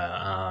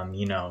America,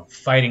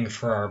 fighting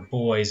for our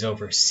boys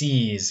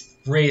overseas,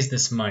 raise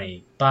this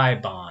money, buy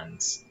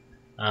bonds.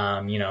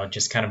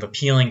 Just kind of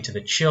appealing to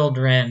the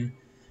children,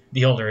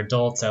 the older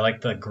adults. I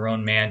like the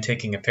grown man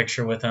taking a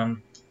picture with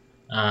him.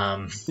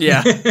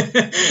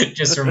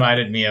 Just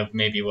reminded me of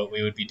maybe what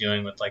we would be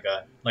doing with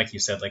like you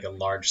said, like a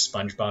large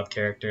SpongeBob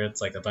character. It's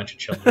like a bunch of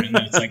children.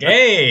 And it's like,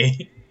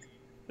 hey,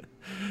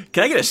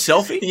 can I get a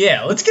selfie?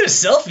 Yeah, let's get a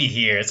selfie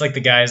here. It's like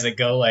the guys that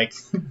go like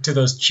to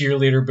those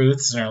cheerleader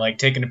booths and are like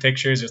taking the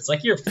pictures. It's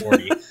like, you're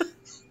 40.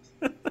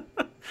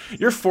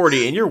 You're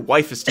 40 and your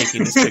wife is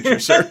taking this picture,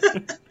 sir.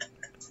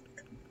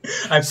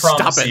 I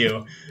promise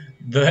you,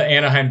 the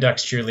Anaheim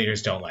Ducks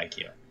cheerleaders don't like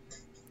you.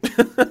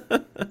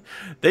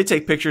 They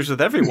take pictures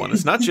with everyone.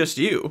 It's not just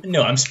you.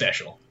 No, I'm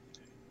special.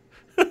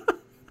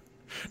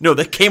 No,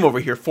 they came over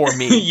here for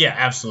me. Yeah,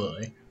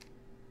 absolutely.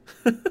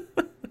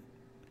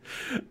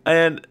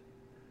 And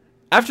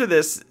after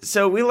this,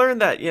 so we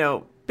learned that,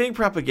 being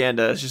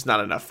propaganda is just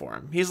not enough for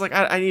him. He's like,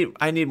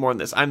 I need more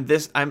than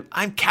this.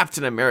 I'm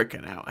Captain America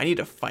now. I need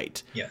to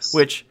fight. Yes.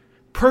 Which,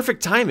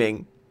 perfect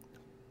timing.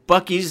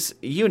 Bucky's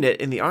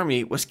unit in the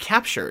army was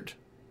captured.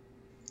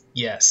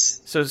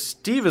 Yes. So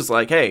Steve is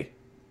like, hey,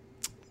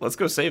 let's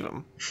go save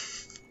him.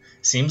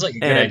 Seems like a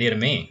good idea to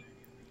me.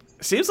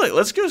 Seems like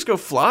let's just go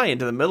fly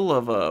into the middle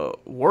of a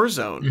war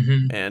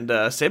zone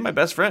and save my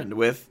best friend.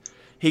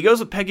 He goes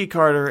with Peggy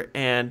Carter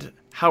and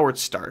Howard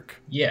Stark.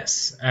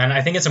 Yes, and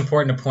I think it's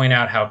important to point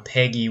out how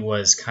Peggy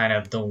was kind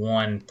of the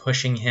one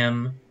pushing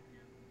him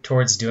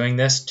towards doing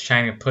this,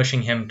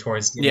 pushing him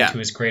towards to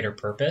his greater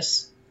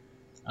purpose.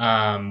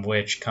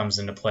 Which comes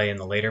into play in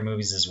the later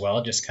movies as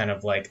well, just kind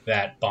of like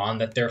that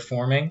bond that they're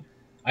forming.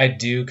 I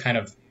do kind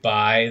of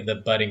buy the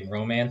budding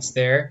romance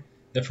there.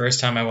 The first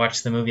time I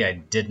watched the movie, I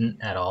didn't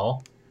at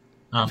all.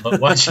 But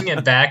watching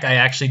it back, I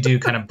actually do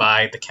kind of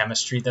buy the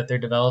chemistry that they're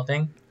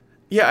developing.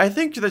 Yeah, I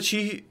think that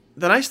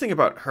the nice thing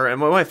about her,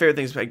 and one of my favorite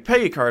things, like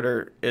Peggy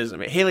Carter is,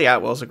 Haley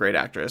Atwell is a great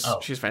actress.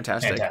 Oh, she's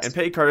fantastic. And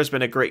Peggy Carter's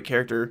been a great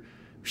character.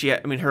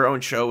 Her own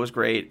show was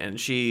great, and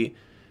she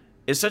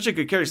is such a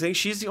good character. I think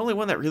she's the only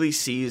one that really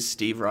sees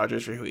Steve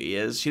Rogers for who he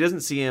is. She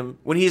doesn't see him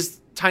when he's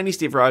tiny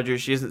Steve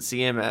Rogers. She doesn't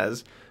see him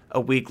as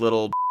a weak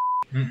little.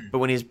 But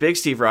when he's big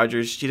Steve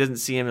Rogers, she doesn't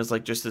see him as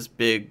like just this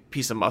big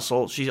piece of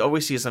muscle. She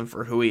always sees him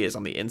for who he is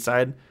on the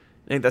inside.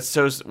 I think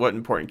that's what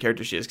important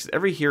character she is, because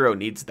every hero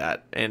needs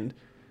that. And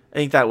I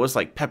think that was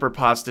like Pepper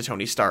Potts to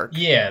Tony Stark.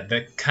 Yeah,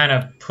 that kind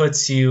of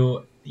puts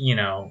you,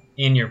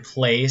 in your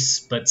place,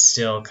 but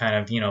still kind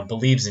of,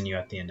 believes in you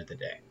at the end of the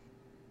day.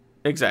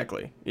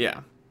 Exactly.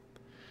 Yeah.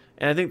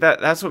 And I think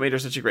that's what made her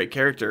such a great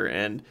character.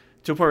 And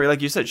to a point where,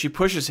 like you said, she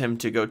pushes him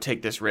to go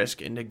take this risk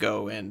and to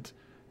go and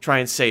try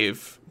and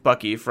save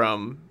Bucky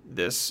from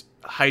this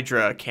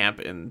Hydra camp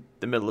in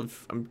the middle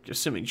of, I'm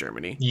assuming,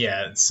 Germany.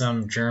 Yeah, it's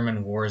some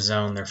German war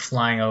zone. They're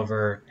flying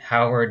over.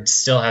 Howard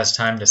still has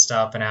time to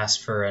stop and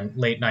ask for a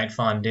late night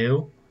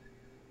fondue,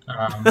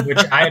 which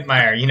I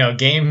admire.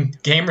 Game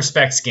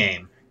respects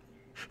game.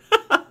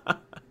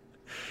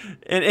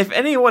 And if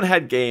anyone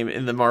had game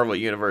in the Marvel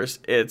universe,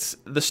 it's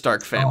the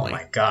Stark family. Oh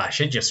my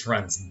gosh, it just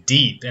runs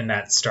deep in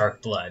that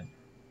Stark blood.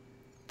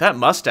 That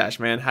mustache,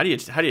 man. How do you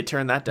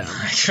turn that down?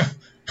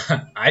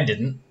 I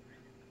didn't.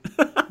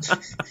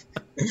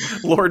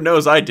 Lord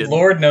knows I didn't.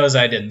 Lord knows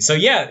I didn't. So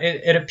yeah,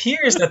 it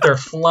appears that they're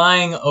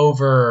flying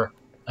over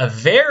a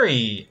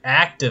very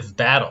active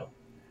battle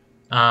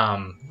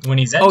when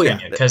he's entering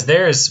it, because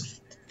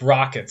there's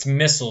rockets,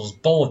 missiles,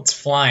 bullets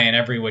flying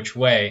every which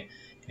way,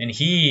 and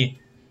he.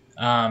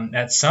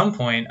 At some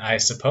point, I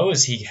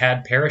suppose he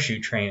had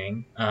parachute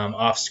training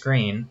off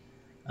screen,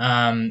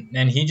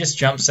 and he just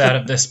jumps out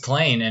of this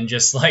plane and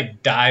just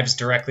like dives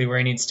directly where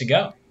he needs to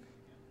go.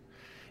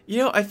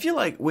 I feel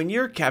like when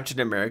you're Captain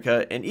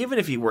America, and even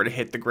if he were to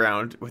hit the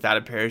ground without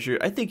a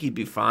parachute, I think he'd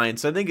be fine.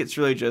 So I think it's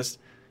really just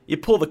you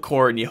pull the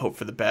cord and you hope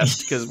for the best,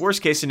 because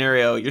worst case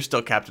scenario, you're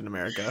still Captain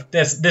America.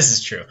 This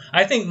is true.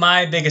 I think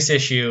my biggest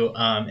issue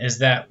is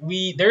that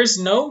there's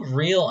no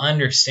real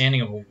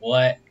understanding of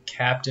what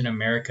Captain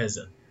America's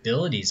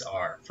abilities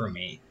are for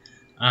me,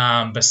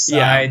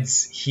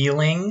 besides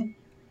healing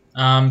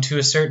to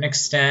a certain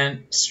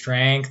extent,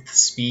 strength,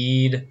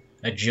 speed,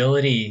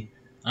 agility,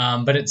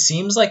 but it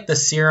seems like the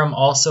serum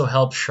also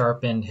helps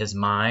sharpen his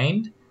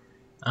mind,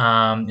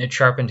 It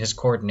sharpened his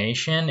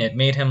coordination. It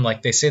made him,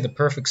 like they say, the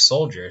perfect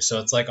soldier. So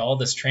it's like all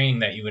this training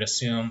that you would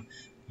assume,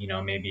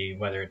 maybe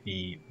whether it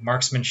be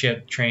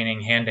marksmanship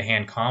training,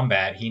 hand-to-hand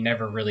combat, he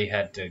never really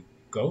had to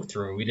go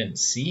through. We didn't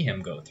see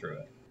him go through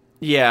it.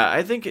 Yeah,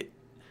 I think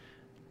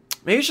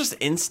maybe it's just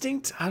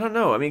instinct. I don't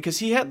know. I mean, because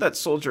he had that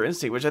soldier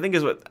instinct, which I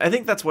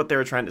think that's what they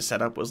were trying to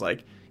set up, was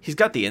like he's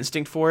got the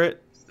instinct for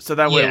it. So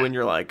that way, when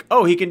you're like,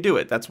 oh, he can do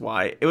it, that's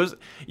why it was.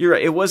 You're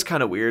right. It was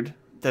kind of weird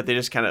that they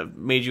just kind of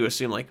made you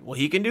assume, like, well,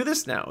 he can do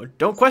this now.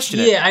 Don't question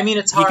it. Yeah, I mean,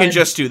 it's hard. He can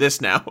just do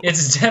this now.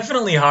 It's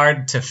definitely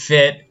hard to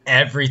fit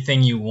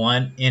everything you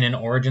want in an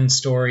origin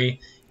story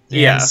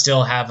and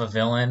still have a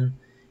villain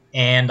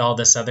and all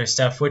this other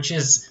stuff, which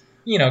is,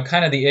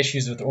 kind of the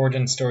issues with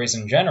origin stories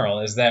in general,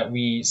 is that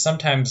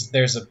sometimes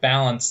there's a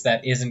balance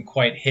that isn't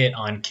quite hit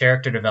on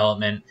character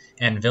development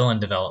and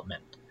villain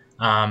development.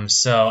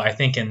 So I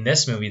think in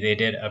this movie they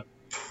did a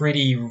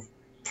pretty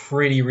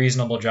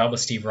reasonable job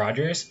with Steve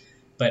Rogers,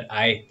 but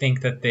I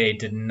think that they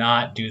did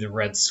not do the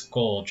Red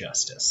Skull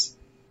justice.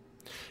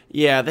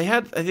 Yeah,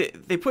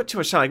 they put too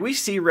much time. Like, we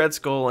see Red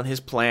Skull and his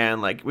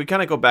plan. Like, we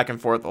kind of go back and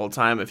forth the whole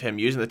time of him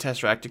using the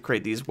Tesseract to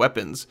create these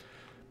weapons.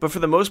 But for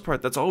the most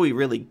part, that's all we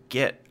really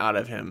get out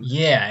of him.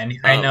 Yeah, and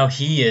I know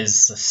he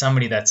is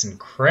somebody that's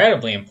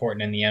incredibly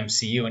important in the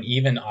MCU and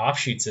even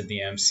offshoots of the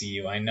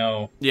MCU. I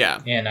know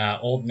in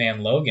Old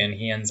Man Logan,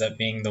 he ends up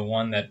being the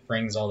one that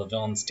brings all the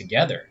villains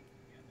together.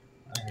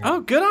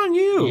 Oh, good on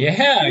you.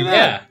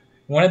 Yeah.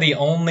 One of the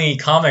only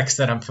comics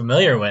that I'm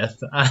familiar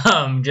with,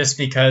 just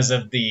because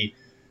of the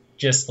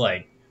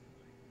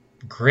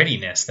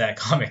grittiness that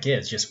comic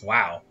is. Just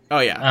wow. Oh,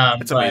 yeah.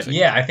 It's amazing.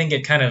 Yeah, I think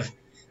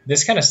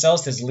this kind of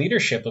sells his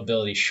leadership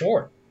ability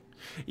short.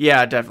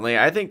 Yeah, definitely.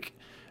 I think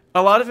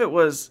a lot of it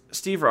was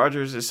Steve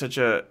Rogers is such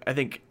a, I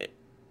think,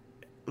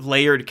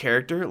 layered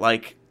character.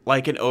 Like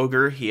an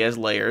ogre, he has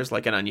layers,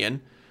 like an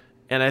onion.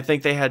 And I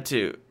think they had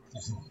to...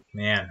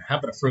 Man, how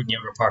about a fruit and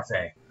yogurt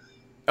parfait?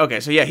 Okay,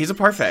 so yeah, he's a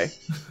parfait.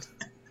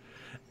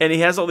 And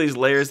he has all these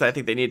layers that I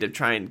think they need to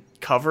try and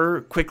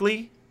cover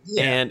quickly.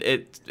 Yeah.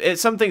 And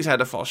some things had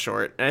to fall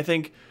short. And I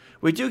think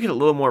we do get a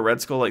little more Red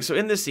Skull. Like, so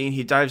in this scene,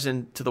 he dives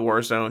into the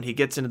war zone. He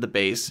gets into the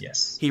base.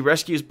 Yes. He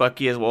rescues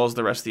Bucky as well as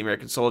the rest of the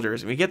American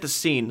soldiers. And we get the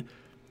scene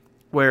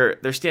where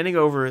they're standing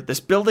over,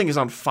 this building is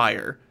on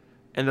fire.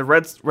 And the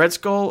Red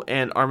Skull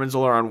and Armin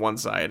Zola are on one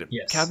side.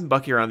 Yes. Captain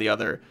Bucky are on the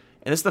other.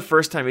 And this is the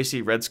first time we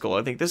see Red Skull.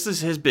 I think this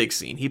is his big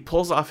scene. He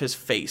pulls off his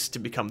face to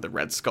become the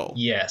Red Skull.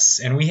 Yes,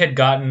 and we had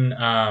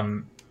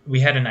gotten... we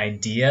had an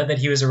idea that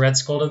he was a Red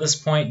Skull to this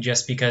point,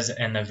 just because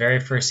in the very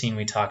first scene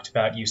we talked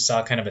about, you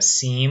saw kind of a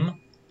seam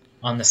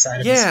on the side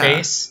of his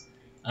face.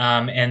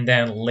 And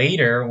then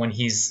later, when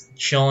he's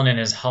chilling in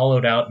his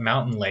hollowed out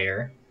mountain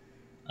lair...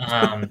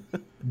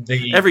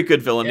 every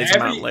good villain needs a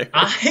mountain lair.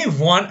 I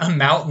want a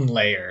mountain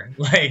lair.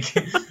 Like,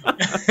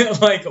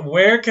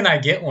 where can I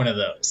get one of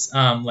those?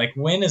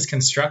 When is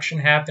construction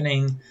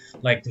happening?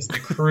 Like, does the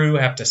crew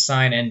have to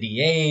sign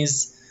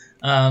NDAs?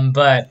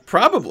 But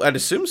probably, I'd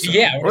assume so.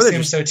 Yeah, I would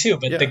assume so too.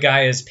 But the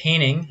guy is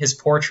painting his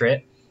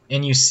portrait,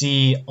 and you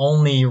see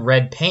only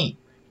red paint.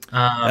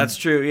 That's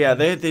true. Yeah,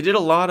 they did a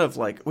lot of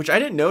which I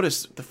didn't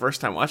notice the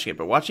first time watching it,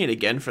 but watching it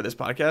again for this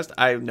podcast,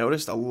 I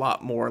noticed a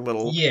lot more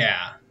little.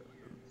 Yeah.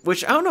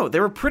 Which, I don't know,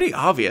 they were pretty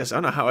obvious. I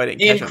don't know how I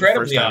didn't catch them the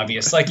first time.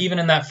 Obvious. Like, even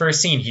in that first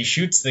scene, he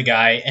shoots the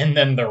guy, and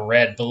then the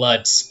red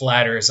blood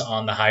splatters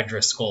on the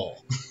Hydra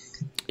skull.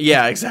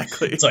 Yeah,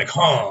 exactly. It's like,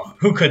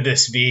 who could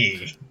this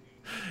be?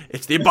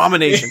 It's the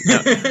Abomination.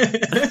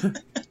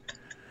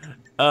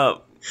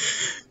 But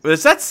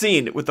it's that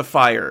scene with the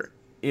fire,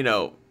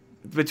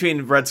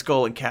 between Red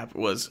Skull and Cap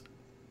was,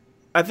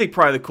 I think,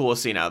 probably the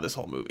coolest scene out of this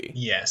whole movie.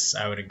 Yes,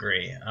 I would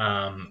agree.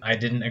 I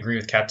didn't agree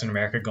with Captain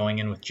America going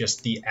in with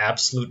just the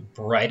absolute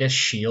brightest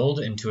shield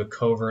into a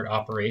covert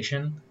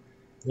operation.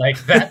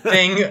 Like, that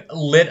thing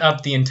lit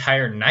up the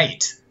entire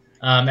night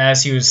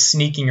as he was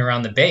sneaking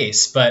around the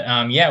base. But,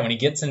 when he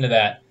gets into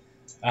that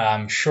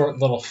short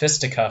little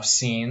fisticuff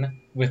scene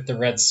with the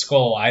Red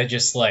Skull, I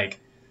just,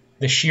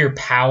 the sheer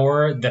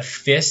power, the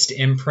fist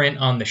imprint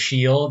on the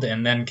shield,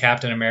 and then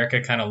Captain America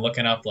kind of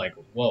looking up like,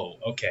 whoa,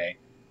 okay.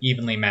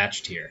 Evenly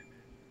matched here.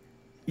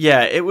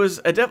 Yeah, it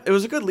was a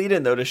good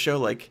lead-in, though, to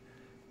show,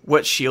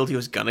 what shield he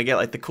was gonna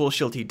get, the cool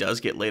shield he does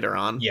get later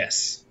on.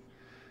 Yes.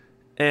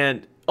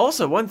 And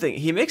also, one thing,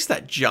 he makes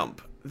that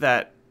jump.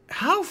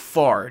 How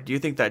far do you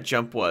think that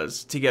jump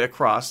was to get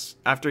across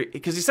after...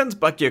 Because he sends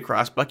Bucky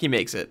across, Bucky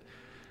makes it,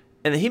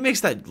 and then he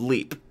makes that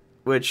leap,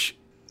 which,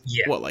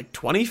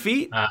 20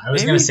 feet? I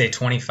was gonna say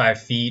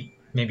 25 feet,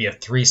 maybe a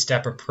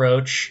 3-step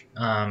approach.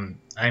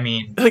 I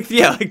mean...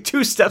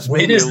 2 steps.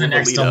 When is the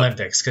next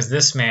Olympics? Because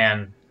this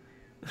man...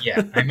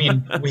 Yeah, I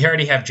mean, we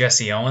already have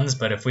Jesse Owens,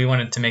 but if we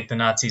wanted to make the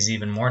Nazis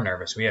even more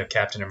nervous, we have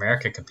Captain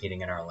America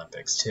competing in our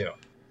Olympics, too.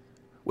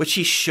 Which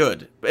he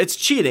should. It's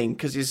cheating,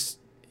 because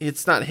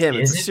it's not him,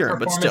 it's a serum,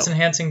 but still.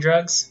 Performance-enhancing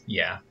drugs?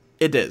 Yeah.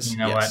 It is, You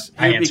know what?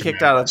 He would be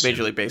kicked out of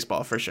Major League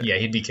Baseball, for sure. Yeah,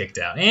 he'd be kicked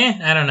out.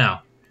 I don't know.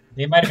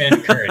 He might have been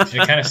encouraged.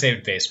 It kind of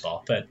saved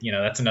baseball, but,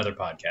 that's another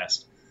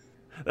podcast.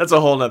 That's a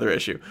whole other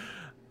issue.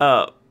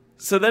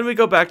 So then we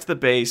go back to the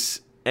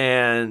base,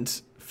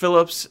 and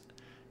Phillips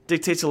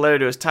dictates a letter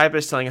to his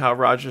typist telling how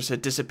Rogers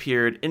had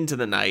disappeared into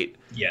the night.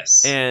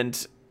 Yes.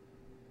 And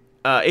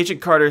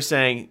Agent Carter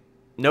saying,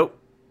 nope,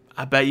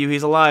 I bet you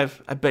he's alive.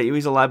 I bet you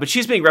he's alive. But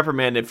she's being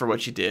reprimanded for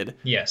what she did.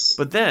 Yes.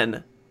 But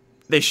then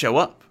they show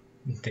up.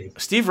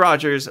 Steve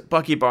Rogers,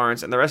 Bucky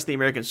Barnes, and the rest of the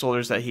American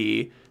soldiers that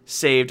he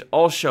saved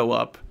all show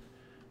up.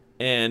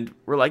 And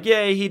we're like,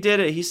 yay, he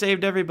did it. He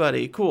saved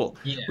everybody. Cool.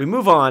 Yeah. We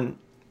move on.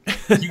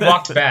 He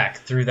walked back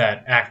through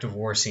that active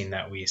war scene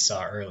that we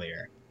saw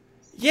earlier.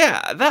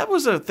 Yeah, that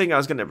was a thing I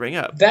was going to bring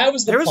up. That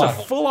was there was a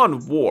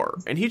full-on war,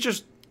 and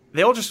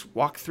they all just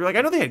walked through. Like,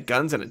 I know they had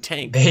guns and a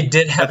tank. They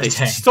did have a tank.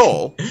 They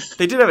stole.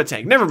 They did have a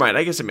tank. Never mind.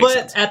 I guess it makes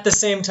sense. But at the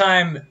same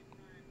time,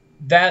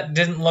 that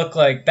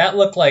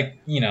looked like,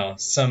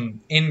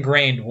 some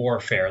ingrained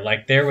warfare.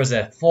 Like, there was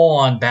a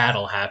full-on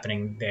battle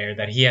happening there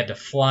that he had to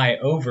fly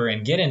over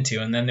and get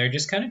into, and then they're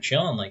just kind of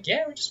chilling. Like,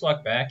 yeah, we just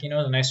walked back. It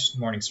was a nice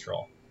morning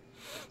stroll.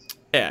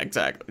 Yeah,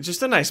 exactly.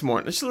 Just a nice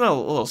morning. Just a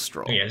little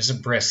stroll. Yeah, just a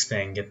brisk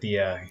thing. Get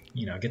the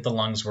get the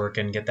lungs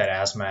working. Get that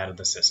asthma out of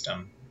the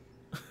system.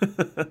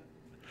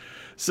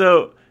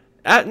 So,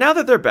 now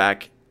that they're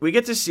back, we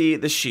get to see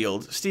the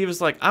shield. Steve is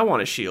like, I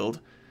want a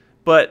shield.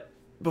 But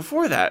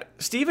before that,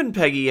 Steve and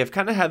Peggy have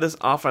kind of had this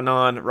off and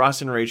on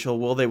Ross and Rachel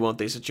will they won't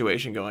they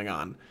situation going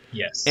on.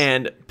 Yes.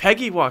 And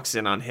Peggy walks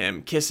in on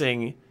him,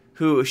 kissing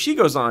who she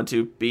goes on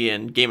to be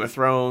in Game of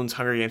Thrones,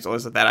 Hunger Games, all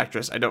that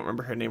actress. I don't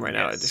remember her name right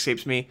now. It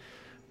escapes me.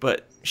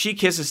 But she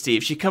kisses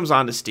Steve. She comes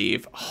on to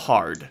Steve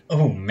hard.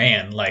 Oh,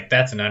 man. Like,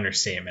 that's an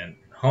understatement.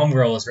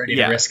 Homegirl is ready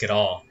to risk it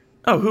all.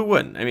 Oh, who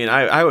wouldn't? I mean,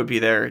 I would be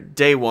there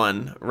day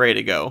one, ready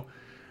to go.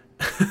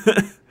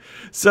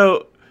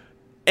 So,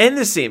 in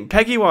the scene,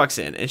 Peggy walks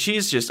in, and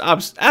she's just,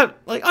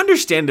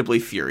 understandably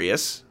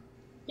furious.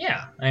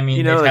 Yeah. I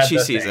mean, that she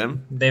sees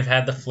him. They've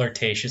had the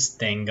flirtatious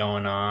thing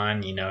going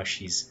on.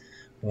 She's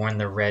worn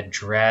the red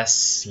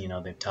dress.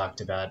 They've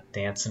talked about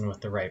dancing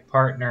with the right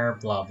partner,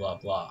 blah, blah,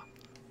 blah.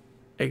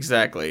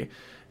 Exactly.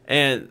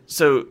 And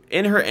so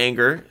in her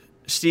anger,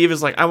 Steve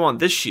is like, I want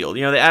this shield. The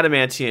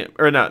adamantium,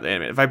 or not the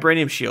adamantium,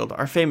 vibranium shield,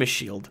 our famous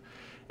shield.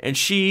 And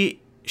she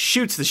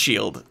shoots the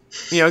shield,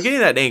 getting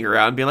that anger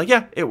out and being like,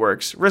 yeah, it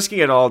works. Risking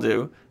it all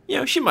to,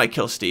 she might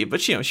kill Steve, but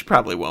she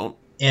probably won't.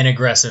 An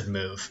aggressive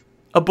move.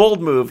 A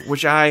bold move,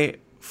 which I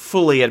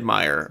fully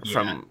admire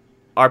from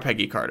our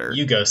Peggy Carter.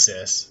 You go,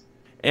 sis.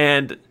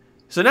 And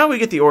so now we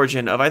get the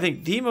origin of, I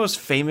think, the most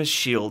famous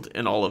shield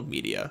in all of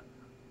media.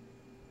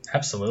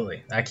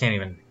 Absolutely. I can't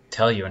even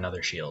tell you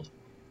another shield.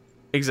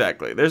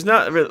 Exactly. There's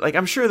not really,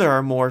 I'm sure there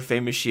are more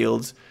famous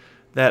shields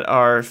that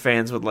our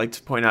fans would like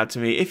to point out to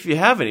me. If you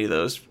have any of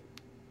those,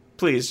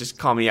 please just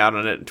call me out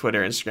on it on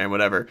Twitter, Instagram,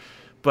 whatever.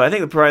 But I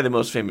think probably the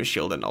most famous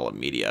shield in all of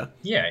media.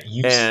 Yeah,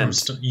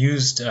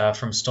 used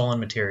from stolen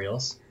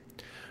materials.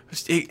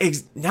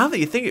 Now that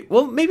you think it,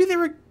 well, maybe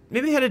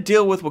they had a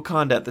deal with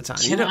Wakanda at the time.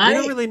 We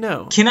don't really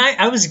know.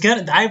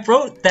 I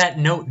wrote that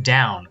note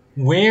down.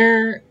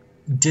 Where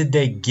did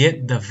they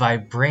get the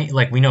vibranium?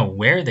 Like, we know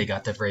where they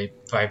got the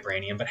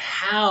vibranium, but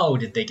how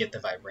did they get the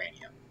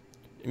vibranium?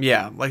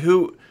 Yeah, like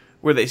who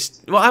were they?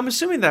 Well, I'm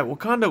assuming that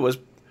Wakanda was,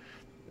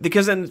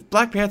 because in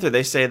Black Panther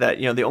they say that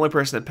the only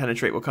person to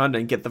penetrate Wakanda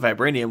and get the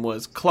vibranium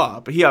was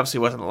Claw, but he obviously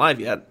wasn't alive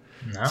yet.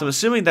 No. So I'm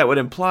assuming that would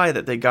imply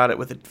that they got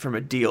it from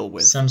a deal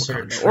with some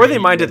Wakanda, sort of or they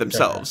mined it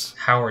themselves.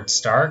 Howard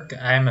Stark,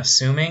 I'm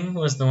assuming,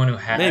 was the one who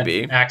had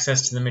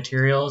access to the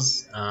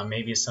materials.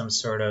 Maybe some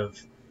sort of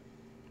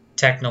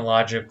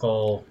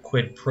technological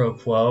quid pro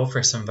quo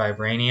for some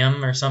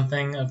vibranium or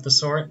something of the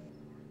sort.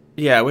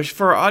 Yeah, which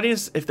for our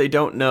audience, if they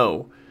don't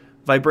know,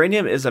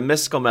 vibranium is a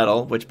mystical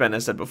metal, which Ben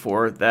has said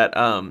before, that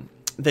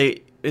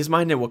is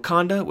mined in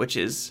Wakanda, which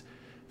is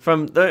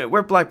from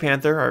where Black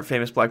Panther, our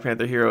famous Black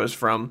Panther hero, is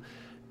from,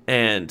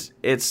 and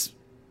it's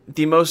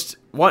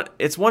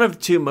one of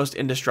two most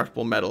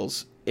indestructible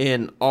metals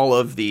in all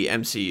of the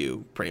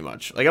MCU, pretty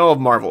much. Like all of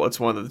Marvel, it's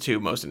one of the two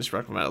most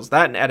indestructible metals.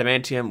 That and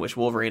adamantium, which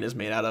Wolverine is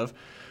made out of.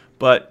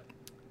 But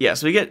yeah,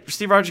 so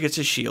Steve Rogers gets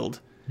his shield,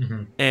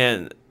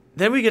 and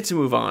then we get to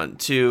move on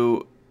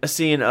to a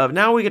scene of,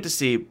 now we get to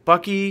see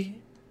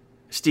Bucky,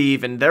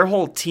 Steve, and their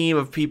whole team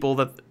of people,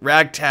 that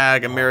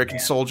ragtag American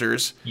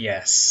soldiers.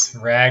 Yes,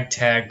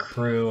 ragtag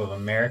crew of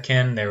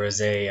American. There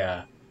was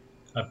a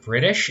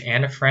British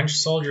and a French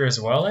soldier as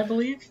well, I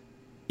believe.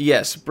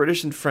 Yes,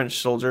 British and French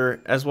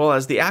soldier, as well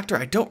as the actor.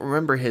 I don't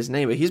remember his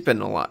name, but he's been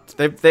in a lot.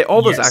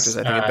 All those actors,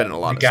 I think, have been in a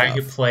lot of stuff. The guy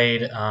who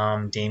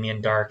played Damien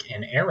Dark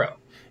in Arrow.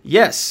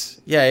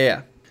 Yes.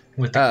 Yeah.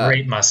 With the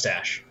great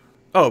mustache.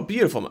 Oh,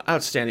 beautiful.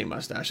 Outstanding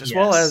mustache. As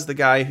well as the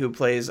guy who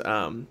plays...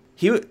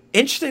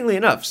 interestingly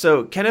enough,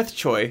 so Kenneth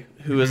Choi,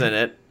 who is in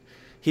it,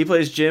 he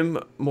plays Jim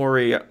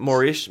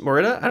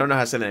Morita? I don't know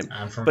how to say the name.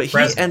 I'm from but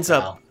Fresno, he ends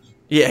up...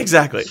 Yeah,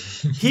 exactly.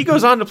 He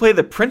goes on to play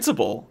the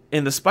principal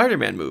in the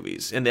Spider-Man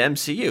movies in the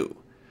MCU,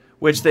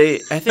 which I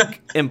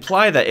think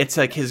imply that it's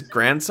like his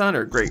grandson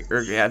I think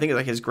it's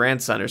like his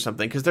grandson or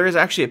something, because there is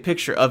actually a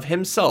picture of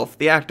himself,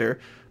 the actor,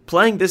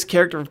 playing this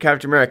character from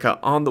Captain America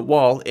on the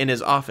wall in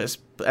his office,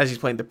 as he's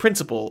playing the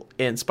principal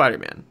in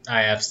Spider-Man.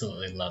 I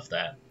absolutely love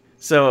that.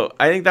 So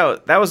I think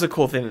that was a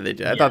cool thing that they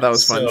did. I thought that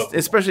was fun, so cool.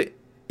 Especially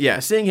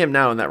seeing him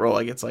now in that role.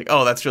 Like it's like,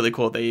 oh, that's really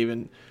cool. They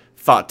even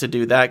thought to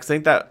do that, because I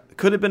think that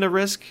could have been a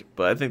risk,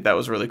 but I think that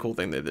was a really cool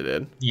thing that they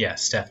did.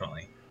 Yes,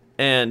 definitely.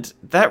 And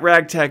that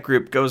ragtag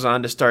group goes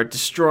on to start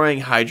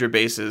destroying Hydra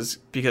bases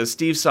because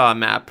Steve saw a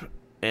map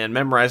and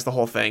memorized the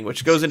whole thing,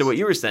 which goes into what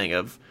you were saying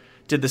of,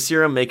 did the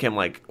serum make him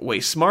like way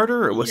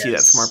smarter, or was he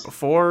that smart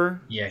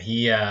before? Yeah,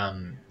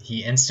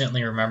 he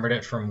instantly remembered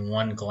it from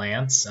one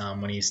glance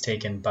when he's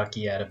taken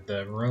Bucky out of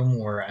the room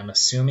where I'm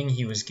assuming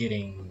he was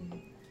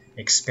getting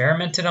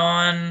experimented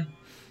on.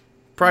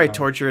 Probably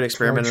tortured,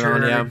 experimented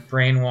on, yeah.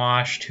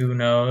 Brainwashed, who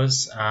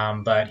knows.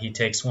 But he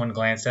takes one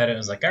glance at it and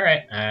was like, all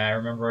right, I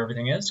remember where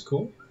everything is,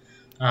 cool.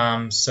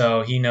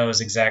 So he knows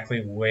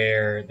exactly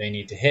where they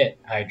need to hit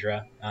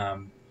Hydra,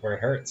 where it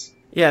hurts.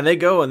 Yeah, and they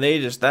go and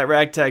that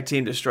ragtag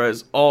team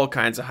destroys all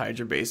kinds of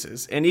Hydra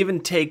bases and even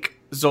take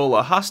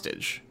Zola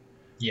hostage.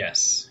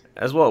 Yes.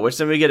 As well, which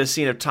then we get a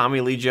scene of Tommy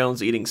Lee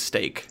Jones eating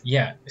steak.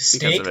 Yeah,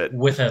 steak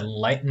with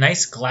a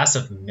nice glass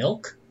of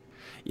milk.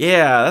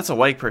 Yeah, that's a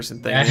white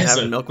person thing.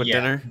 Having milk with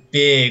dinner.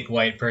 Big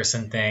white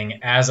person thing.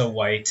 As a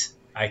white,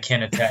 I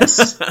can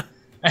attest.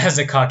 As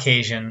a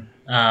Caucasian,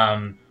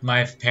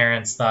 my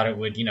parents thought it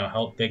would,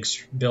 help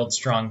build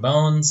strong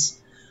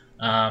bones.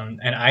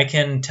 And I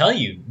can tell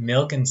you,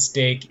 milk and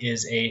steak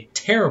is a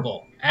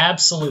terrible,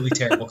 absolutely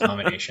terrible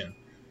combination.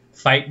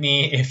 Fight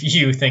me if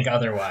you think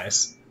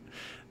otherwise.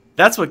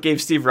 That's what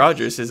gave Steve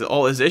Rogers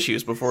all his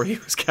issues before he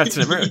was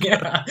Captain America.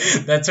 Yeah,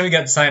 that's how he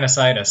got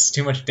sinusitis.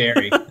 Too much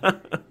dairy.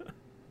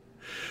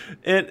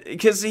 And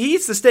because he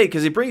eats the steak,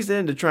 because he brings it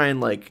in to try and,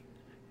 like,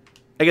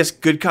 I guess,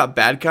 good cop,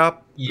 bad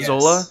cop,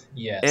 Zola.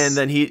 Yes. And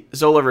then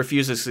Zola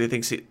refuses because he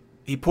thinks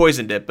he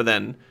poisoned it, but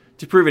then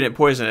to prove he didn't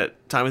poison it,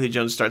 Tommy Lee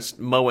Jones starts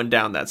mowing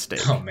down that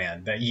steak. Oh,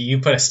 man. You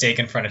put a steak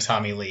in front of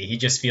Tommy Lee. He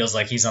just feels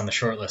like he's on the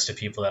short list of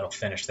people that'll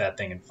finish that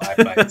thing in 5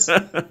 bites.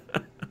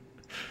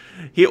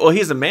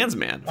 He's a man's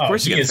man. Of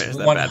course he is that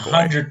bad boy.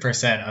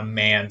 100% a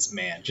man's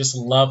man. Just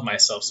love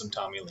myself some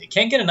Tommy Lee.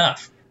 Can't get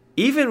enough.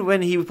 Even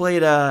when he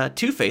played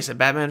Two-Face at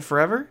Batman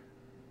Forever?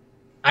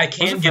 I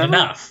can get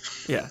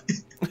enough. Yeah.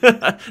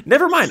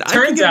 Never mind.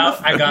 Turns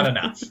out I got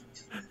enough.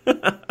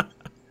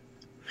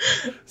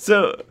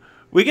 So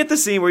we get the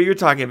scene where you're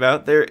talking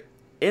about. They're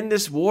in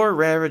this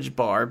war-ravaged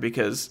bar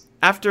because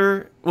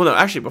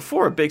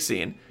before a big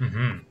scene,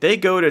 they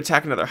go to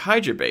attack another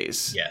Hydra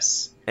base.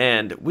 Yes.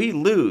 And we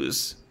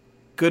lose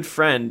good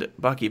friend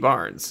Bucky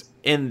Barnes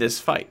in this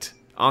fight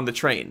on the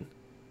train.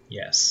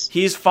 Yes.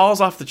 He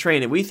falls off the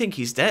train, and we think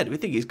he's dead. We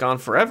think he's gone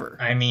forever.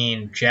 I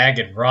mean,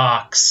 jagged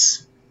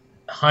rocks,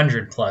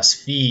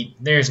 100+ feet.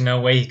 There's no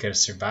way he could have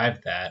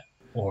survived that.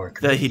 Or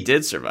could he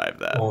did survive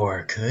that.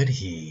 Or could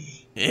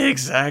he?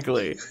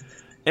 Exactly.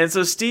 And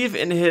so Steve,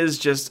 in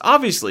his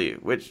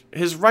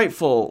his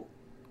rightful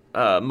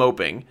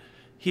moping,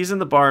 he's in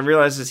the bar and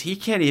realizes he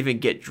can't even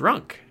get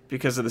drunk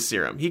because of the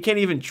serum. He can't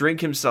even drink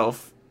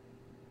himself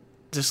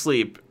to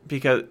sleep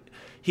because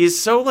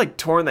he's so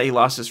torn that he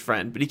lost his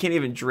friend, but he can't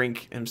even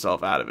drink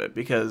himself out of it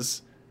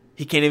because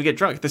he can't even get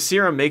drunk. The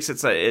serum makes it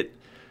so it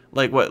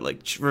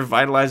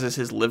revitalizes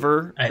his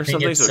liver or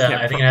something.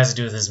 I think it has to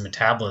do with his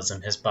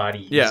metabolism. His body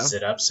uses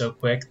it up so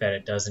quick that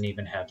it doesn't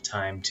even have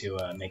time to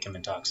make him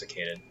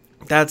intoxicated.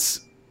 That's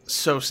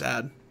so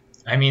sad.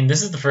 I mean,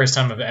 this is the first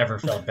time I've ever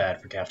felt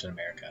bad for Captain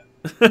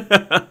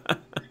America.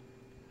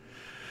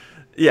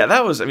 Yeah,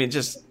 that was,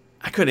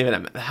 I couldn't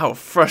even, how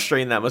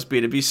frustrating that must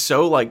be to be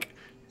so,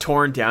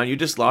 torn down. You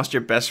just lost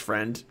your best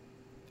friend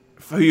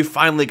who you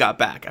finally got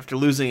back after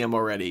losing him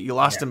already. You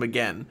lost him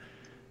again.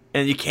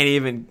 And you can't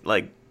even,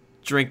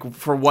 drink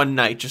for one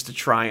night just to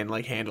try and,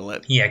 handle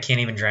it. Yeah, can't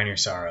even drown your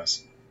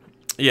sorrows.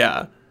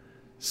 Yeah.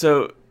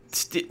 So,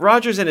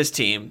 Rogers and his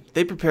team,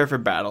 they prepare for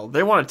battle.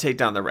 They want to take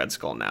down the Red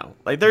Skull now.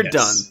 They're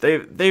done.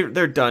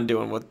 They're done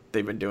doing what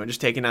they've been doing,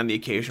 just taking on the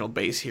occasional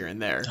base here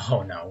and there.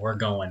 Oh, no, we're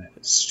going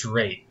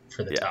straight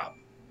for the top.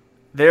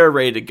 They're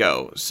ready to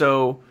go.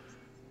 So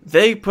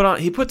he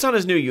puts on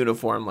his new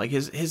uniform,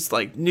 he's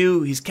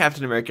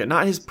Captain America,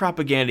 not his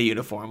propaganda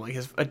uniform,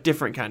 a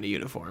different kind of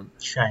uniform.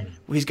 Shiny.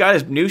 He's got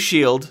his new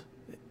shield.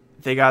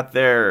 They got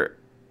their,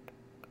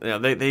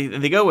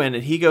 they go in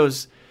and he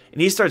goes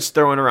and he starts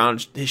throwing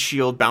around his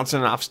shield,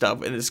 bouncing off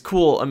stuff in this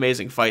cool,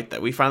 amazing fight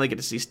that we finally get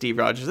to see Steve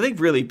Rogers. I think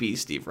really be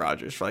Steve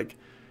Rogers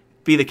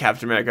be the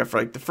Captain America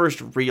for the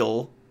first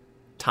real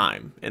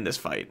time in this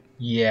fight.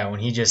 Yeah, when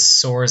he just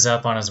soars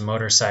up on his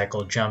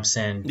motorcycle, jumps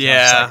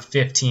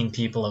 15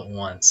 people at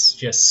once.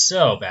 Just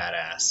so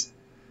badass.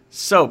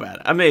 So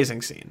bad.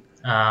 Amazing scene.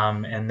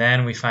 And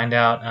then we find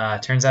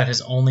out, turns out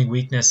his only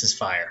weakness is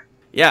fire.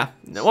 Yeah.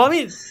 Well,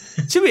 I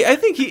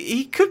think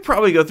he could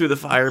probably go through the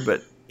fire,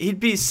 but he'd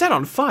be set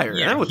on fire.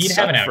 Yeah, and that would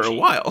suck for a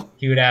while.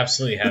 He would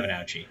absolutely have an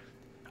ouchie.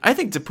 I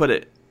think to put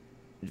it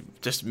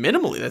just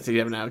minimally, that he'd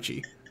have an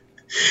ouchie.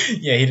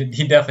 Yeah,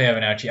 he'd definitely have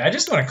an ouchie. I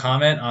just want to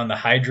comment on the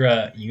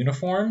Hydra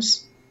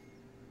uniforms.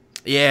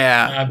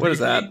 Yeah, what is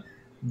that?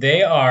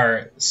 They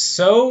are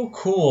so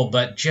cool,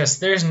 but just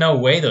there's no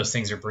way those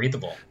things are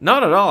breathable.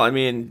 Not at all. I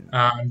mean,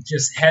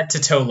 just head to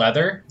toe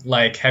leather.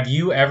 Like, have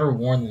you ever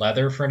worn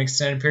leather for an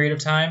extended period of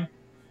time?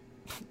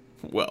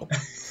 Well,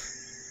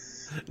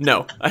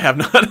 no, I have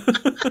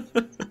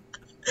not.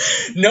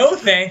 No,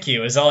 thank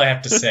you, is all I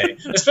have to say.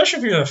 Especially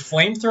if you're a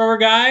flamethrower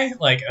guy.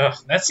 Like, ugh,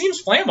 that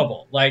seems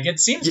flammable. Like, it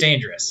seems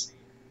dangerous.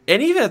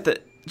 And even at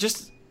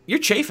you're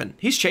chafing.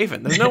 He's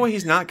chafing. There's no way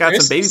he's not got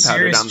some baby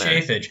powder down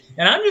there. Chafage.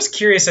 And I'm just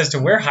curious as to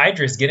where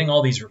Hydra is getting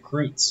all these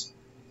recruits.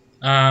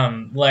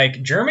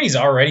 Like, Germany's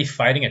already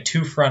fighting a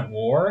 2-front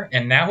war,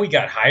 and now we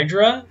got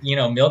Hydra,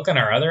 milking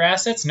our other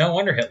assets. No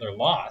wonder Hitler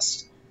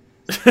lost.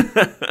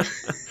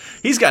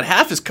 He's got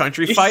half his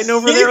country fighting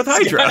over there with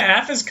Hydra. He's got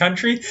half his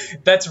country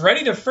that's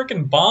ready to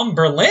frickin' bomb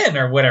Berlin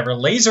or whatever.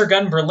 Laser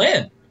gun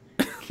Berlin.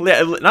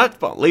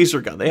 Not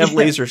laser gun. They have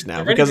lasers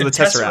now because of the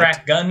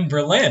Tesseract. Gun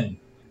Berlin.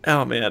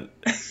 Oh, man.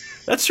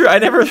 That's true. I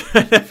never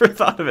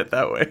thought of it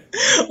that way.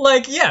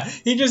 Like, yeah,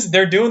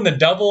 they're doing the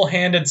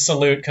double-handed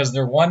salute because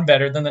they're one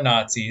better than the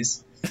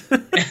Nazis. They're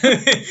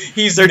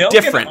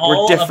different.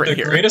 All We're different of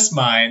the greatest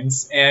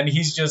minds, and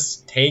he's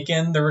just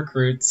taken the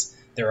recruits.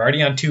 They're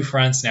already on 2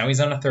 fronts. Now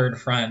he's on a 3rd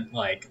front.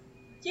 Like,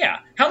 yeah.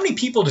 How many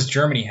people does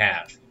Germany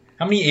have?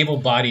 How many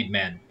able-bodied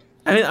men?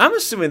 I mean, I'm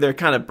assuming they're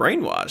kind of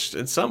brainwashed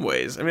in some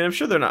ways. I mean, I'm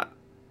sure they're not,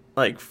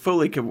 like,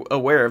 fully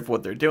aware of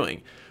what they're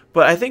doing.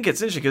 But I think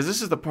it's interesting because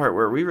this is the part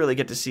where we really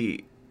get to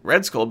see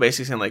Red Skull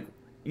basically saying, like,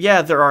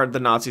 yeah, there are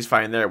the Nazis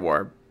fighting their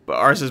war, but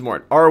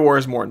our war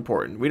is more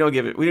important. We don't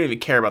even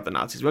care about the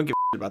Nazis. We don't give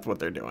a shit about what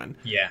they're doing.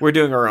 Yeah. We're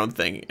doing our own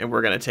thing, and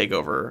we're going to take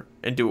over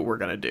and do what we're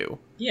going to do.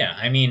 Yeah,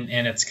 I mean,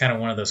 and it's kind of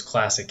one of those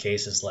classic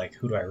cases, like,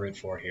 who do I root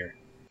for here?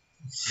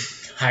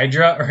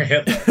 Hydra or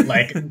Hitler?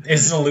 Like,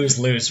 it's a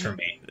lose-lose for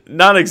me.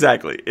 Not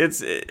exactly.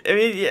 It's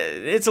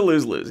a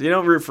lose-lose. You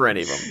don't root for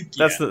any of them.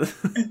 That's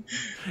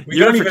we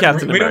don't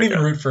even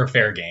root for a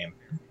fair game.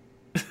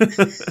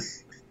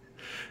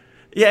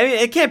 Yeah, I mean,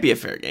 it can't be a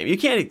fair game. You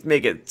can't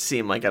make it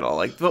seem like at all.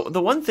 Like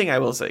the one thing I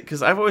will say,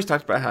 because I've always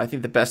talked about how I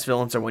think the best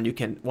villains are ones you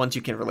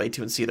can relate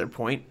to and see their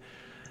point.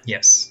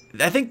 Yes.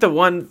 I think the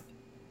one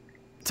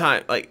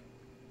time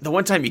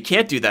you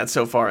can't do that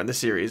so far in the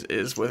series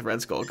is with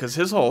Red Skull, because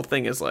his whole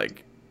thing is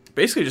like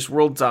basically just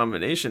world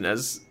domination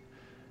as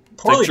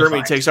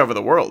Germany takes over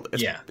the world.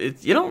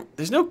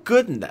 There's no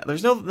good in that.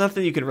 There's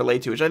nothing you can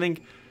relate to, which I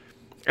think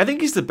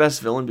he's the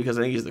best villain because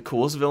I think he's the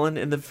coolest villain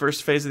in the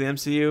first phase of the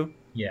MCU.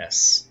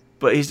 Yes.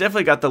 But he's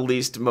definitely got the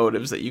least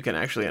motives that you can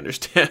actually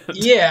understand.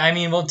 Yeah, I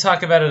mean, we'll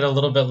talk about it a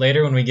little bit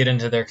later when we get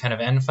into their kind of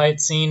end fight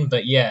scene.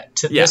 But yeah,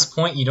 this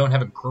point, you don't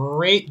have a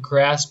great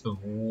grasp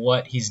of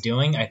what he's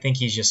doing. I think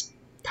he's just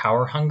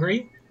power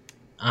hungry.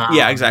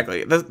 Yeah,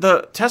 exactly.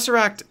 The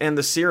Tesseract and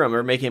the serum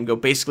are making him go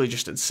basically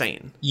just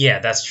insane. Yeah,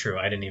 that's true.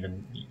 I didn't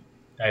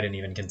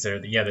even consider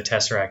that. Yeah, the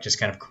Tesseract just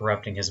kind of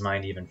corrupting his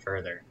mind even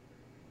further.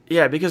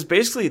 Yeah, because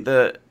basically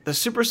the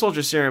super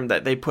soldier serum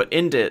that they put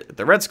into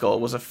the Red Skull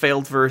was a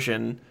failed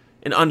version,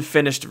 an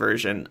unfinished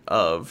version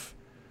of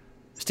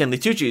Stanley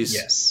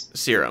Tucci's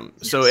serum.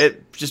 Yes. So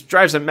it just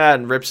drives him mad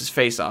and rips his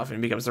face off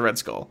and becomes the Red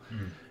Skull.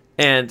 Mm.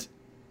 And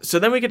so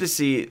then we get to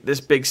see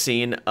this big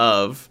scene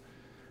of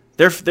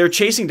they're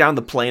chasing down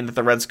the plane that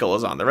the Red Skull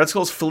is on. The Red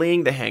Skull's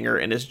fleeing the hangar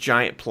in his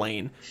giant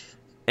plane.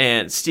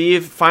 And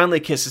Steve finally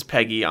kisses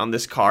Peggy on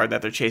this car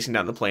that they're chasing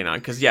down the plane on.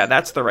 Because, yeah,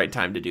 that's the right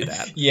time to do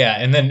that. Yeah,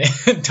 and then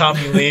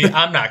Tommy Lee,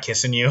 I'm not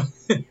kissing you.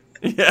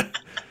 Yeah.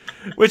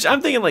 Which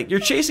I'm thinking, like, you're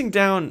chasing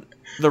down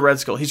the Red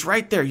Skull. He's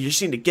right there. You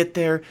just need to get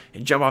there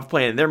and jump off the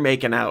plane. And they're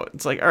making out.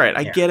 It's like, all right,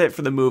 I get it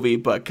for the movie,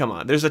 but come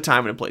on. There's a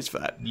time and a place for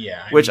that.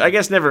 Yeah. I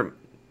guess never,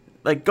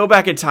 like, go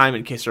back in time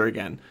and kiss her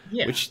again.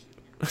 Yeah. Which,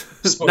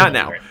 not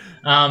now.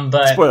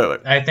 But spoiler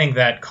alert. I think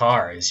that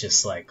car is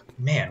just like,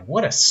 man,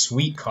 what a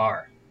sweet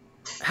car.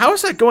 How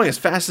is that going as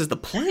fast as the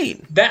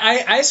plane? That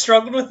I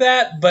struggled with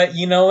that, but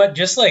you know what?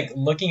 Just like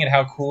looking at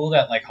how cool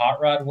that like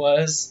hot rod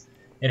was,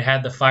 it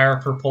had the fire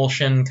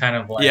propulsion kind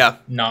of like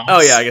NOS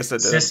I guess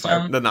it did.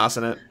 System, the NOS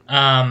in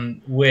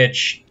it,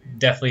 which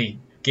definitely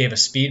gave a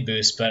speed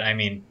boost. But I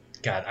mean,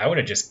 God, I would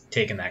have just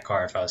taken that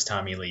car if I was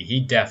Tommy Lee. He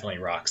definitely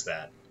rocks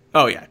that.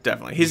 Oh yeah,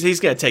 definitely. He's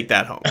gonna take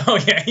that home. Oh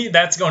yeah,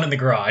 that's going in the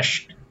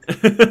garage.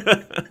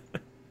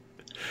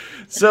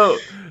 So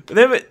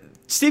then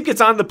Steve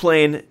gets on the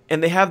plane,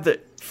 and they have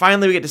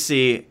finally we get to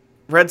see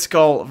Red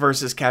Skull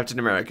versus Captain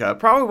America.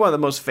 Probably one of the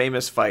most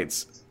famous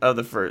fights of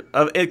the first,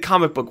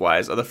 comic book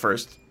wise, of the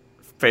first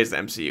phase of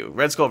the MCU.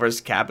 Red Skull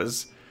versus Cap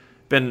has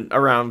been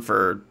around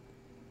for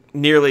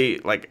nearly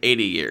like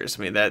 80 years.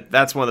 I mean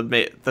that's one of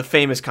the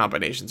famous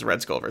combinations,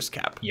 Red Skull versus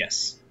Cap.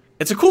 Yes,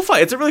 it's a cool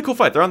fight. It's a really cool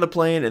fight. They're on the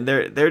plane and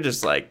they're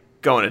just like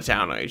going to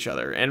town on each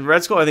other. And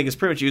Red Skull, I think, is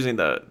pretty much using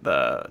the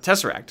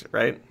Tesseract,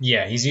 right?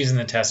 Yeah, he's using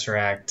the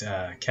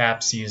Tesseract.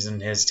 Cap's using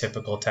his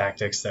typical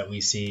tactics that we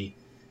see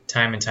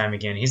time and time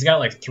again. He's got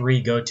like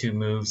 3 go-to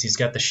moves. He's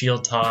got the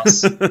shield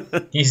toss.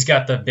 He's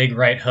got the big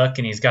right hook,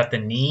 and he's got the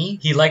knee.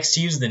 He likes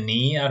to use the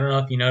knee. I don't know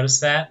if you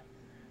noticed that.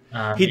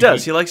 He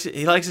does. He likes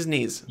his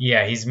knees.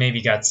 Yeah, he's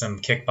maybe got some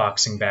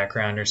kickboxing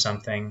background or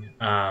something.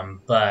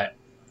 But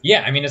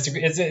Yeah, I mean,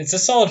 it's a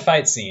solid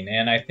fight scene,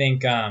 and I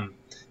think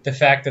the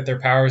fact that their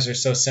powers are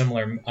so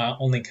similar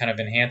only kind of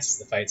enhances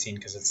the fight scene,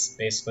 because it's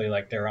basically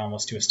like they're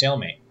almost to a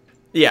stalemate.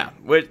 Yeah,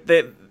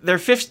 their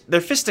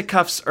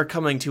fisticuffs are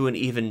coming to an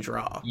even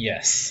draw.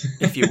 Yes.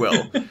 If you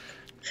will.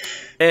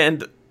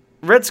 And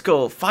Red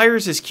Skull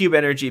fires his cube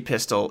energy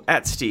pistol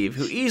at Steve,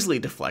 who easily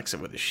deflects it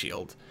with his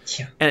shield.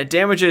 Yeah. And it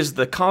damages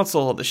the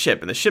console of the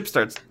ship, and the ship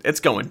it's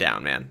going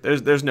down, man.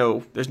 There's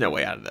no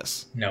way out of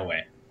this. No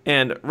way.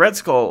 And Red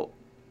Skull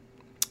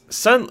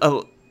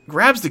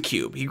grabs the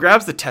cube. He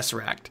grabs the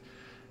Tesseract,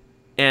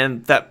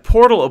 and that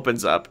portal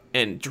opens up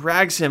and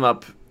drags him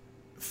up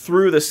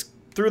through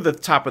the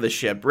top of the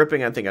ship,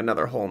 ripping, I think,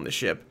 another hole in the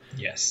ship.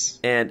 Yes.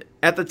 And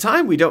at the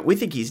time, we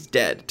think he's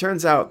dead.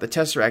 Turns out the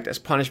Tesseract, as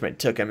punishment,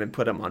 took him and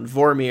put him on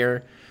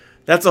Vormir.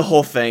 That's a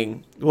whole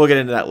thing. We'll get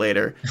into that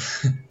later.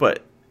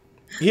 But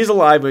he's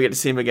alive. We get to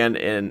see him again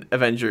in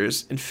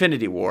Avengers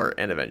Infinity War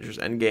and Avengers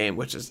Endgame,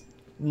 which is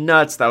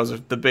nuts. That was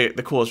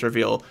the coolest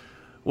reveal.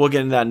 We'll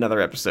get into that in another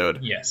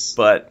episode. Yes.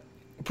 But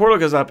the portal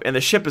goes up, and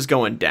the ship is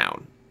going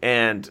down.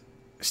 And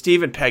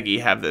Steve and Peggy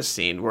have this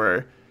scene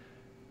where,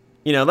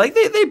 like,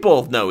 they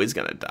both know he's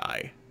going to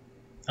die.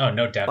 Oh,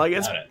 no doubt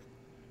about it.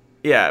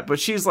 Yeah, but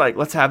she's like,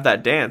 let's have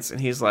that dance.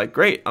 And he's like,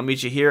 great, I'll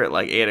meet you here at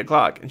like 8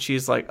 o'clock. And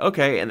she's like,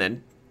 okay. And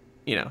then,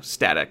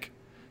 static.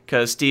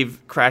 Because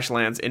Steve crash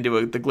lands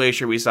into the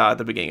glacier we saw at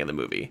the beginning of the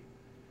movie.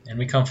 And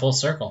we come full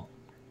circle.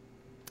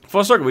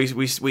 Full circle.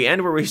 We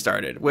end where we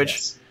started. Which,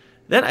 yes.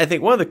 Then I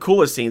think one of the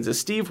coolest scenes is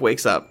Steve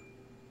wakes up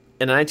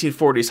in a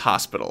 1940s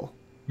hospital.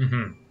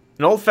 Mm-hmm.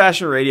 An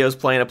old-fashioned radio is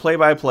playing a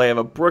play-by-play of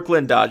a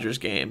Brooklyn Dodgers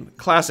game.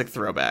 Classic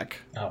throwback.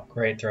 Oh,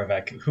 great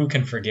throwback. Who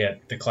can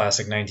forget the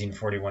classic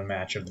 1941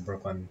 match of the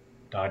Brooklyn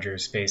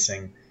Dodgers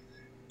facing,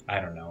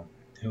 I don't know.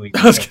 I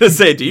was going to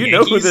say, do you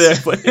know who they're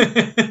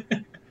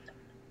playing?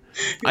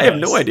 I have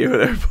no idea who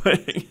they're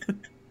playing.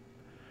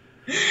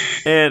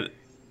 And,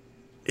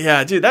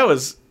 yeah, dude, that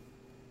was...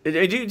 Do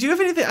you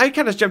have anything? I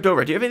kind of jumped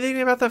over. Do you have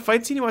anything about that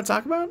fight scene you want to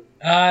talk about?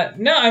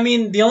 No, I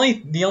mean, the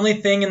only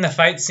thing in the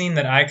fight scene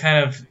that I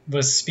kind of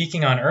was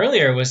speaking on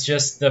earlier was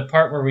just the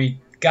part where we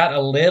got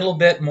a little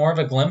bit more of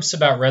a glimpse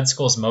about Red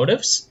Skull's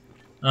motives.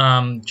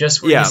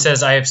 Just where he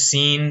says, I have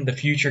seen the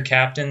future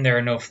captain. There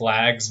are no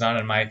flags, not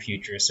in my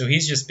future. So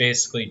he's just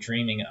basically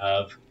dreaming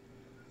of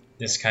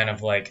this kind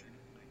of like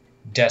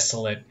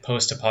desolate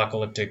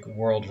post-apocalyptic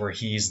world where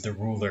he's the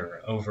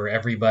ruler over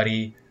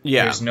everybody.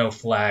 Yeah. There's no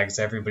flags.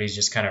 Everybody's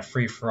just kind of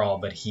free for all,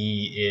 but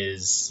he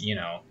is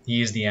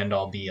the end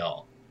all be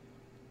all.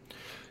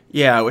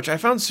 Yeah, which I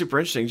found super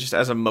interesting just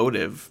as a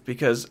motive,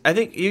 because I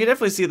think you can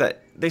definitely see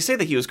that they say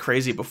that he was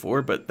crazy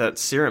before, but that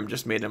serum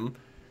just made him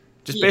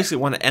basically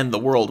want to end the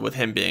world with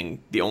him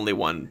being the only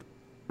one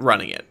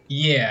running it.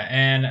 Yeah,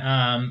 and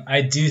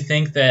I do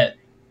think that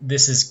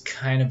this is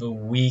kind of a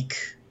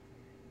weak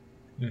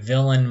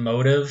villain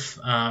motive.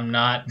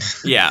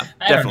 Yeah,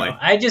 definitely.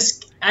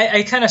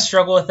 I kind of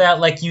struggle with that.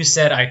 Like you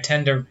said, I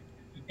tend to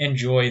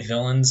enjoy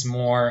villains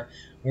more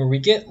where we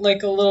get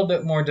like a little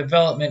bit more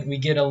development, we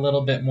get a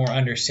little bit more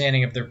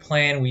understanding of their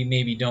plan. We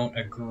maybe don't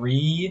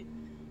agree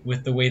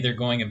with the way they're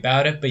going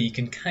about it, but you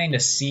can kind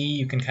of see,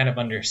 you can kind of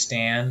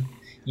understand,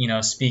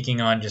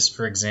 speaking on just,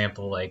 for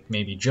example, like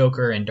maybe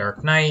Joker and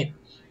Dark Knight,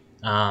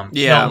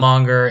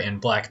 Killmonger and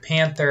Black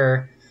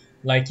Panther.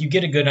 Like, you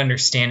get a good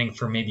understanding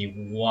for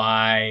maybe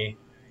why,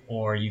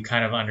 or you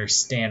kind of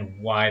understand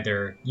why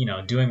they're,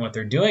 doing what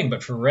they're doing.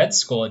 But for Red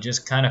Skull, it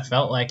just kind of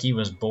felt like he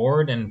was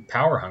bored and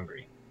power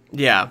hungry.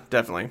 Yeah,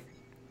 definitely.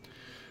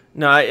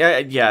 No,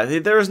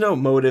 there was no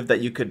motive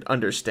that you could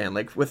understand.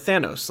 Like, with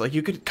Thanos, like,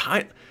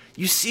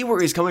 you see where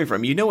he's coming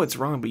from. You know it's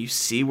wrong, but you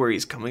see where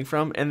he's coming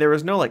from. And there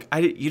was no,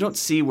 you don't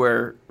see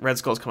where Red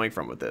Skull's coming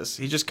from with this.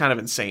 He's just kind of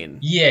insane.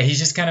 Yeah, he's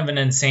just kind of an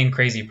insane,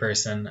 crazy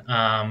person.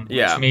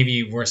 Which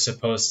maybe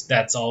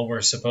that's all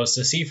we're supposed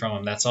to see from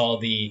him. That's all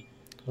the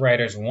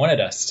writers wanted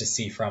us to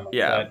see from him.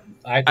 Yeah. But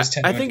I just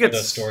tend to enjoy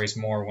those stories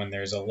more when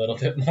there's a little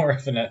bit more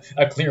of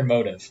a clear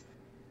motive.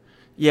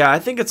 Yeah, I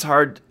think it's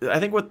hard. I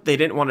think what they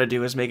didn't want to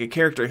do is make a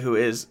character who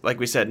is, like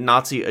we said,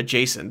 Nazi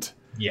adjacent.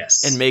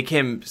 Yes. And make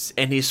him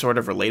any sort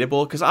of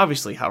relatable, because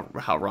obviously how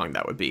wrong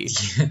that would be.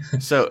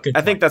 So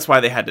I think that's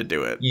why they had to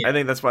do it. Yeah. I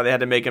think that's why they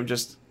had to make him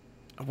just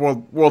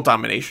world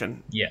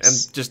domination.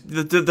 Yes. And just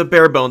the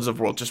bare bones of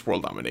world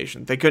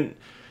domination.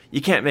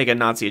 You can't make a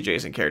Nazi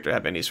adjacent character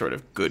have any sort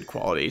of good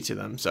quality to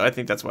them. So I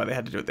think that's why they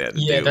had to do what they had to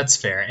do. Yeah, that's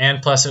fair.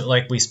 And plus,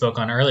 like we spoke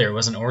on earlier, it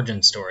was an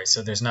origin story,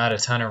 so there's not a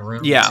ton of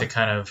room to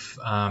kind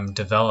of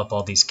develop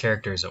all these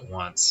characters at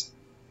once.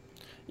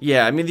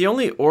 Yeah, I mean, the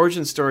only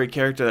origin story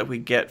character that we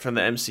get from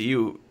the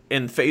MCU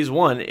in Phase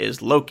 1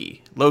 is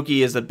Loki.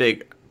 Loki is a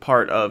big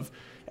part of...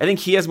 I think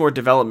he has more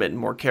development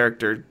and more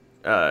character,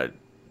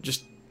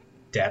 just...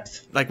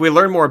 depth. Like, we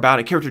learn more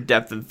about it, character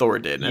depth, than Thor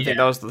did. And I think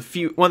that was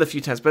one of the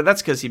few times, but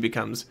that's because he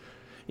becomes...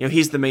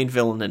 he's the main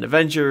villain in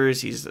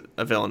Avengers, he's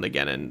a villain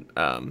again in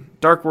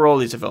Dark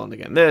World, he's a villain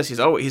again in this, he's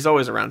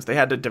always around, so they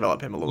had to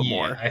develop him a little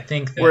more. I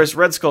think that, whereas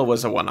Red Skull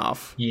was a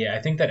one-off. Yeah,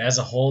 I think that as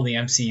a whole, the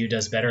MCU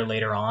does better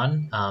later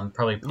on,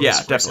 probably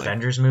post First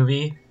Avengers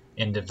movie,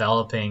 in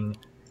developing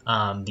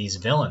these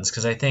villains,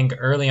 because I think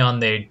early on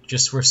they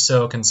just were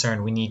so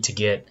concerned we need to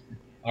get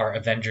our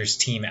Avengers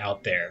team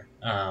out there.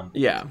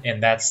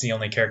 And that's the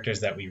only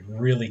characters that we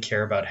really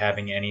care about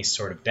having any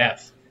sort of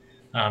depth.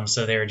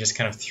 So they were just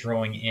kind of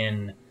throwing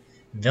in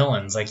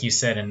villains. Like you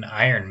said in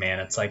Iron Man,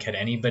 it's like, had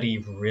anybody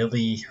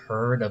really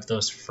heard of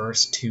those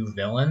first two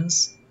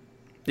villains?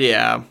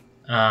 Yeah.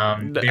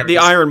 The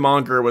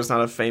Ironmonger was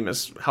not a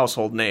famous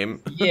household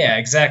name. Yeah,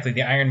 exactly.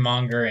 The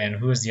Ironmonger, and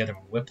who was the other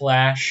one?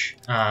 Whiplash.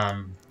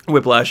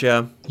 Whiplash,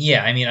 yeah.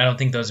 Yeah, I mean, I don't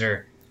think those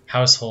are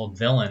household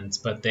villains,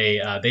 but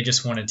they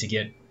just wanted to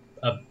get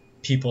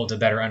people to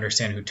better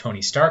understand who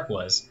Tony Stark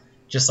was.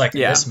 Just like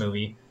in this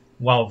movie,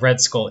 while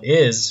Red Skull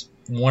is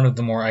one of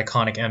the more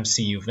iconic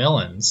MCU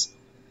villains,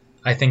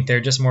 I think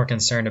they're just more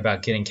concerned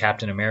about getting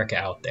Captain America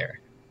out there.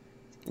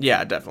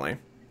 Yeah, definitely.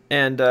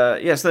 And,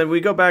 so then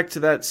we go back to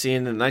that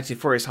scene in the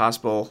 1940s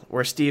hospital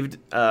where Steve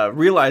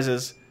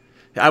realizes...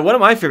 one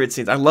of my favorite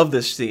scenes, I love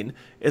this scene,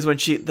 is when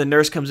the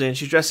nurse comes in.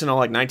 She's dressed in all,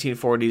 like,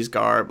 1940s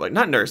garb. Like,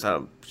 not nurse.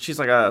 She's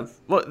like a...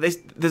 Well,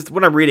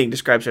 what I'm reading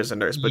describes her as a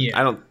nurse, but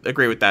I don't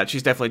agree with that.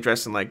 She's definitely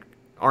dressed in, like,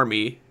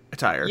 army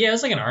attire. Yeah, it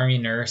was like an army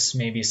nurse,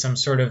 maybe some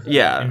sort of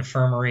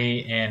infirmary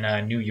in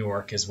New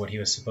York is what he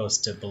was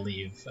supposed to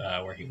believe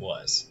where he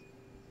was.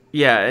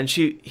 Yeah, and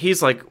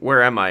he's like,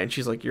 where am I? And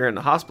she's like, you're in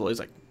the hospital. He's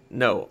like,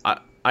 no,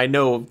 I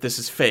know this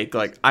is fake.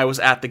 Like, I was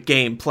at the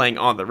game playing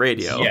on the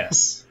radio.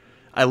 Yes.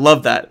 I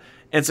love that.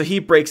 And so he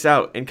breaks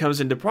out and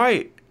comes into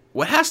probably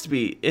what has to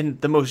be in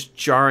the most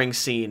jarring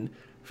scene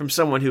from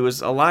someone who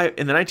was alive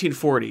in the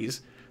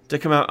 1940s to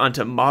come out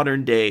onto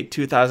modern day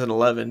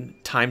 2011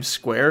 Times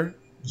Square.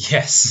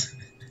 Yes.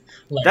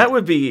 That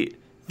would be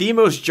the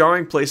most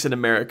jarring place in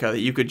America that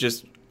you could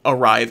just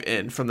arrive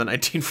in from the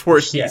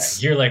 1940s. Yeah,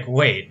 you're like,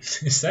 wait,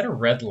 is that a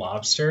Red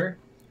Lobster?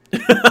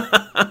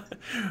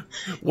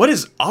 What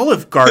is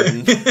Olive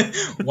Garden?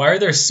 Why are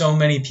there so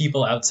many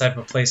people outside of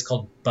a place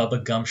called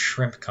Bubba Gump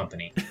Shrimp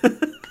Company?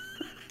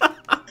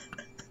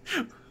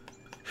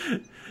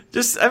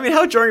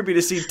 How jarring it'd be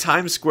to see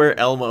Times Square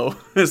Elmo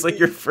as like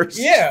your first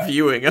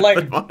viewing of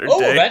the modern day.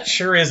 Oh, that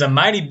sure is a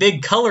mighty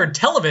big colored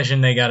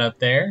television they got up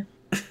there.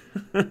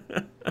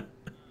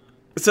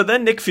 So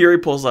then Nick Fury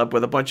pulls up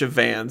with a bunch of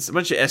vans, a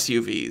bunch of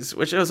SUVs,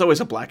 which was always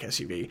a black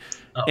SUV,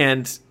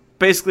 and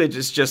basically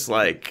just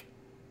like,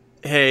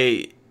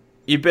 hey,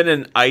 you've been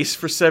in ice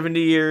for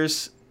 70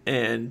 years,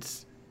 and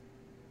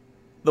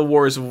the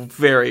war is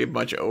very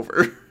much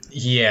over.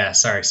 Yeah,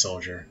 sorry,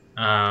 soldier.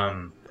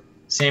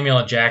 Samuel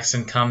L.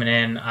 Jackson coming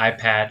in, eye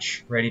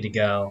patch, ready to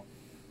go.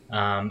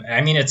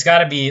 It's got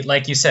to be,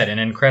 like you said, an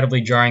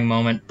incredibly jarring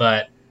moment,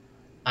 but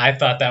I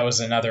thought that was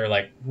another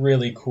like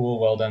really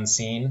cool, well done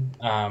scene.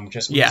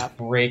 Just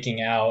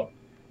breaking out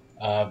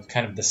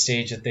kind of the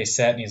stage that they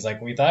set, and he's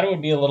like, "We thought it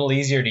would be a little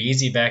easier to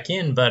ease you back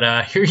in,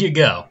 but here you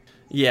go."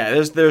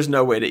 Yeah, there's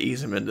no way to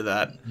ease him into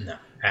that. No,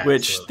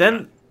 which then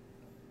not.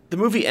 The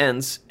movie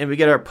ends, and we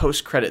get our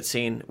post-credit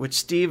scene, which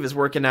Steve is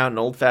working out in an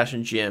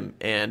old-fashioned gym,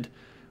 and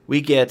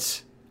we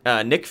get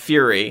Nick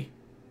Fury,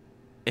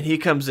 and he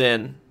comes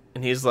in,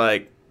 and he's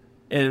like,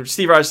 and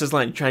Steve Rogers says,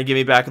 "Line, you trying to get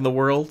me back in the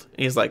world?"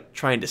 And he's like,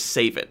 trying to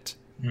save it.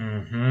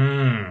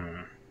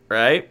 Mm-hmm.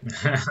 Right?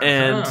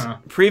 And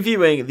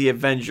previewing the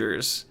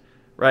Avengers,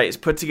 right, he's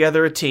put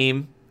together a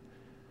team,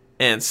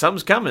 and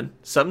something's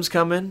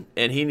coming,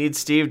 and he needs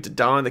Steve to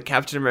don the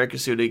Captain America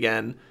suit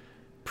again,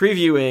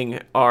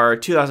 previewing our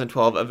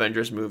 2012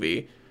 Avengers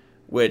movie,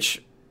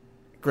 which,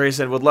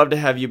 Grayson, would love to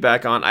have you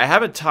back on. I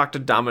haven't talked to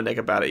Dominic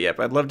about it yet,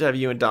 but I'd love to have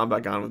you and Dom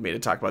back on with me to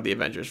talk about the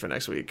Avengers for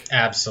next week.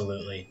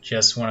 Absolutely.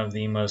 Just one of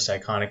the most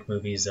iconic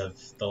movies of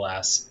the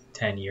last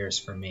 10 years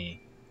for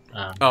me.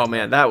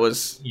 Man, that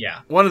was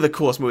one of the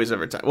coolest movies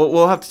ever.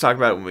 We'll have to talk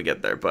about it when we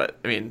get there,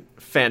 but,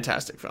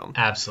 fantastic film.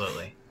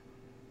 Absolutely.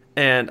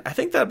 And I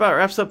think that about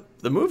wraps up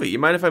the movie. You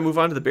mind if I move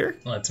on to the beer?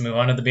 Let's move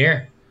on to the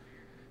beer.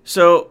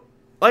 So,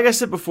 like I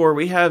said before,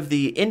 we have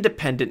the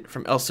Independent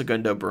from El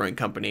Segundo Brewing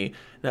Company.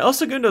 Now, El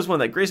Segundo is one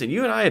that, Grayson,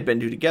 you and I have been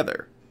to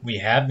together. We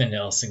have been to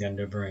El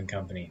Segundo Brewing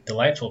Company.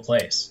 Delightful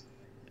place.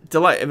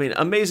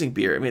 Amazing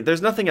beer.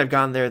 There's nothing I've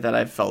gone there that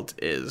I've felt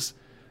is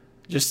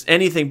just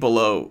anything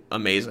below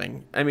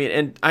amazing.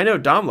 And I know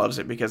Dom loves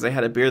it because they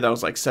had a beer that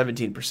was like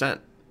 17%.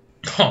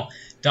 Oh,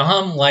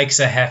 Dom likes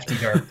a hefty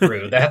dark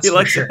brew. That's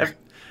for sure.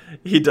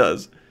 He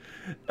does.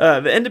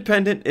 The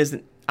Independent is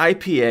an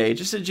IPA,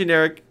 just a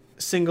generic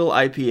single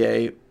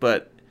IPA,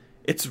 but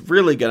it's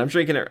really good. I've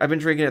been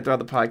drinking it throughout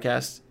the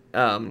podcast.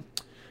 It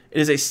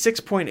is a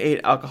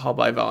 6.8 alcohol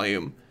by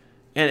volume,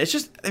 and it's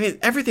just,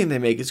 everything they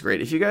make is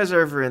great. If you guys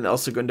are ever in the El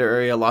Segundo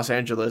area, Los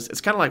Angeles,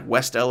 it's kind of like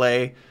West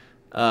LA,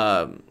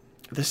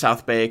 the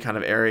South Bay kind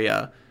of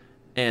area,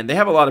 and they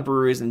have a lot of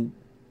breweries and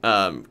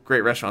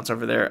great restaurants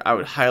over there. I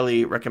would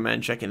highly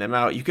recommend checking them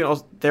out.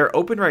 They're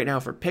open right now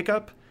for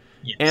pickup.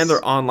 Yes. And their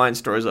online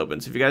store is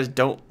open. So if you guys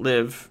don't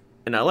live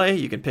in LA,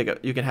 you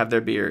can have their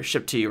beer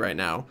shipped to you right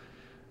now,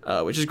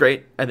 which is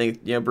great. I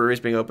think breweries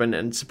being open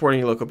and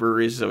supporting local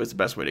breweries is always the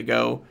best way to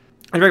go.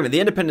 I recommend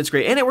the Independent's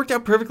great, and it worked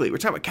out perfectly. We're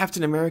talking about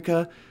Captain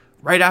America.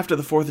 right after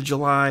the 4th of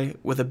July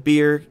with a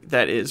beer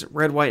that is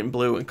red, white, and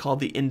blue and called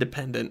the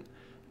Independent.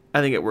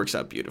 I think it works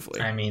out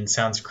beautifully. I mean,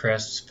 sounds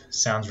crisp,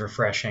 sounds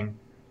refreshing.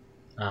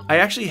 I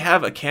actually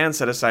have a can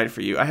set aside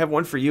for you. I have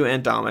one for you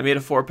and Dom. I made a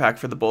 4-pack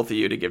for the both of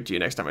you to give to you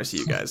next time I see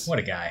you guys. What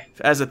a guy.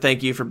 As a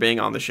thank you for being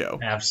on the show.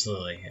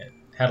 Absolutely. It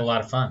had a lot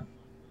of fun.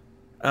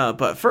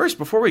 But first,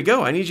 before we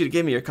go, I need you to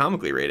give me your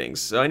comically ratings.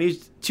 So I need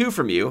 2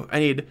 from you. I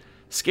need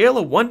scale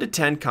of 1 to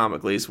 10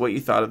 comically is what you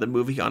thought of the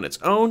movie on its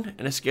own,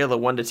 and a scale of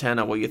 1 to 10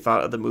 on what you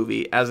thought of the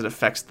movie as it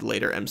affects the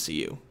later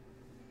MCU.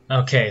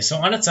 Okay, so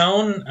on its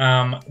own,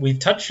 we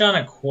touched on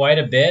it quite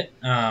a bit.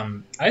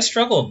 I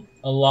struggled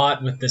a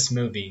lot with this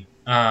movie.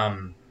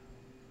 And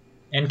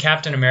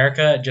Captain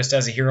America just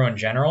as a hero in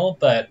general,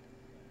 but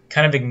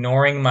kind of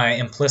ignoring my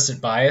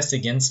implicit bias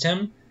against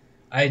him,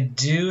 I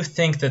do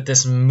think that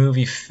this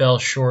movie fell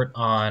short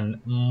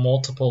on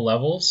multiple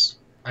levels.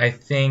 I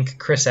think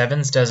Chris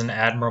Evans does an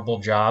admirable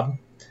job,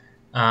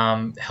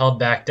 held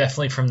back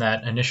definitely from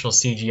that initial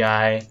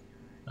CGI,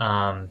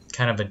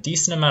 kind of a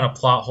decent amount of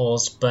plot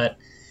holes, but,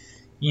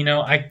 you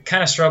know, I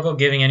kind of struggle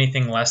giving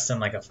anything less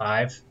than like a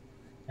 5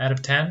 out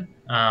of 10.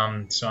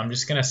 So I'm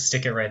just going to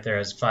stick it right there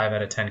as 5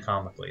 out of 10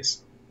 comicallys.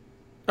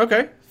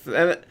 Okay.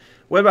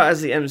 What about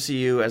as the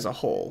MCU as a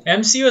whole?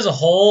 MCU as a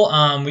whole,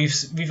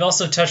 we've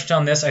also touched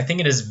on this. I think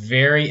it is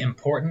very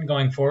important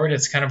going forward.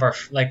 It's kind of our,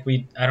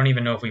 I don't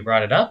even know if we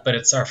brought it up, but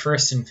it's our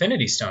first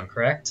Infinity Stone,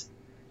 correct?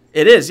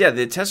 It is, yeah.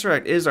 The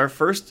Tesseract is our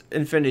first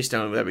Infinity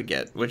Stone that we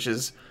get, which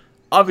is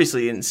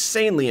obviously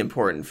insanely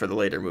important for the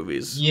later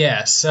movies.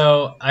 Yeah,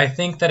 so I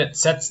think that it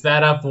sets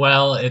that up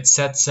well. It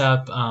sets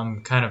up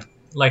kind of,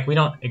 we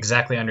don't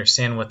exactly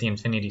understand what the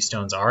Infinity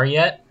Stones are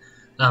yet,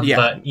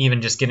 but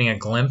even just getting a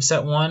glimpse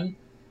at one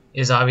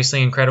is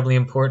obviously incredibly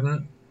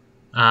important.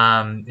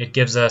 It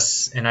gives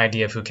us an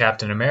idea of who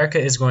Captain America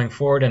is going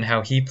forward and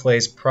how he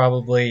plays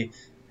probably,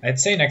 I'd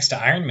say next to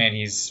Iron Man,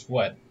 he's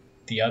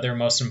the other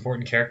most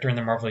important character in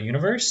the Marvel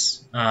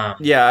Universe?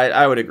 Yeah,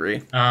 I would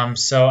agree.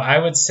 So I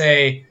would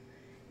say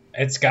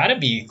it's got to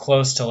be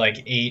close to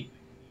 8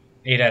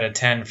 out of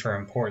 10 for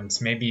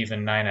importance, maybe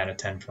even 9 out of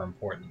 10 for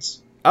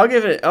importance.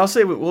 I'll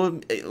say we'll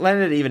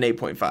land it even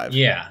 8.5.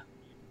 Yeah.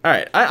 All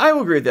right, I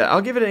will agree with that.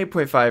 I'll give it an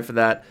 8.5 for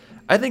that.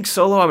 I think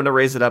Solo, I'm going to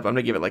raise it up. I'm going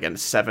to give it a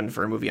 7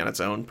 for a movie on its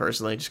own,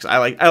 personally, just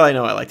because I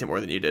know I liked it more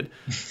than you did.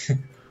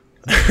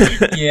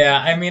 Yeah,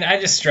 I mean,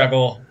 I just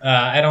struggle.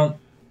 I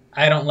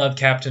don't love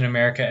Captain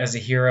America as a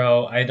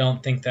hero. I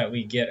don't think that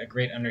we get a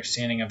great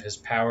understanding of his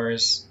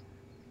powers.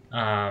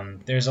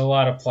 There's a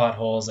lot of plot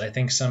holes. I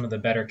think some of the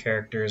better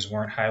characters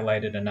weren't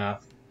highlighted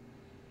enough.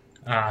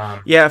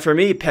 Yeah, for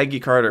me,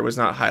 Peggy Carter was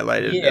not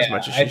highlighted as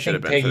much as she should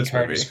have been for this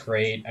movie. I think Peggy Carter's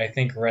great. I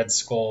think Red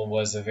Skull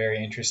was a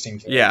very interesting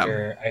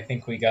character. Yeah. I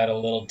think we got a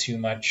little too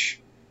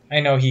much. I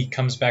know he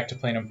comes back to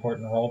play an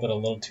important role, but a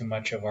little too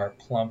much of our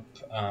plump,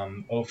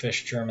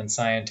 oafish German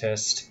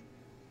scientist.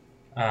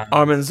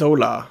 Armin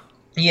Zola.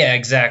 Yeah,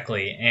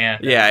 exactly.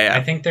 And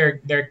I think there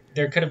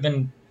could have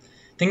been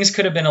things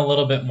could have been a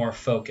little bit more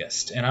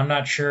focused. And I'm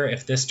not sure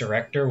if this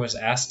director was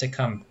asked to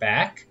come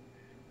back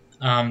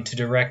to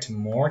direct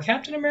more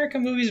Captain America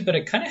movies, but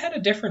it kind of had a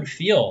different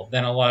feel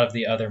than a lot of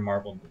the other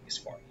Marvel movies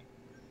for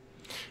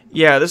me.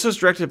 Yeah, this was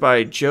directed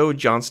by Joe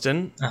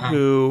Johnston,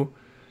 who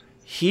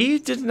he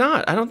did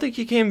not. I don't think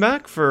he came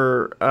back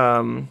for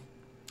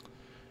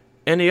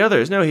any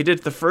others. No, he did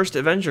the First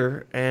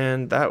Avenger,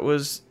 and that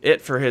was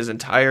it for his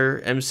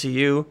entire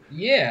MCU.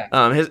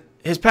 Yeah.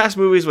 His past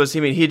movies was,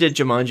 he did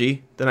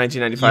Jumanji, the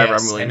 1995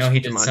 Robin Williams. I know he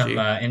did some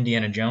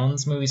Indiana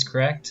Jones movies,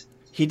 correct?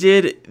 He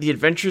did The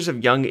Adventures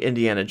of Young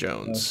Indiana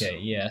Jones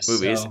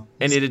movies,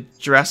 and he did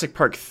Jurassic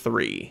Park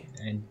 3.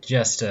 And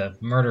just a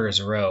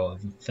murderer's row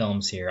of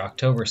films here.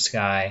 October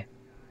Sky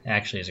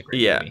actually is a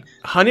great movie.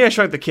 Honey, I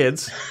Shrunk the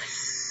Kids.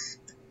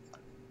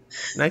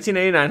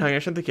 1989, Honey, I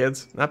Shrunk the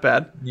Kids. Not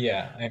bad.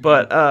 Yeah.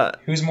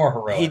 But who's more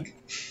heroic?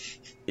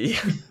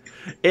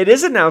 It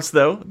is announced,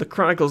 though, The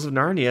Chronicles of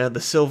Narnia, The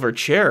Silver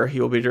Chair.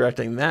 He will be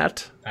directing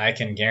that. I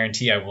can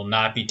guarantee I will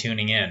not be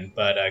tuning in,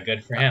 but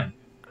good for him.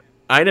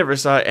 I never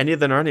saw any of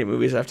the Narnia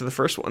movies after the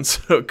first one,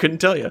 so couldn't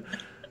tell you.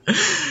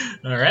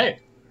 All right.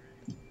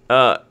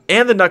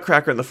 And The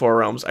Nutcracker in the Four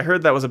Realms. I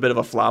heard that was a bit of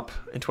a flop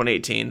in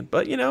 2018,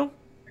 but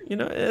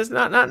it's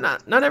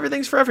not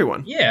everything's for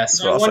everyone. Yeah,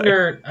 so I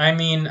wonder. I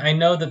mean, I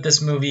know that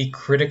this movie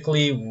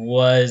critically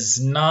was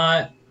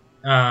not.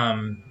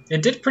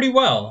 It did pretty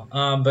well,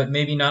 but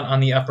maybe not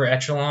on the upper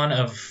echelon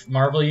of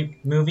Marvel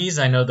movies.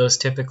 I know those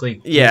typically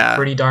do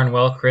pretty darn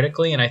well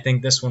critically, and I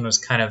think this one was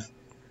kind of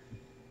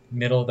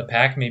middle of the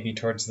pack, maybe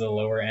towards the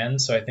lower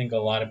end. So I think a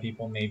lot of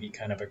people maybe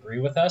kind of agree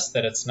with us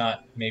that it's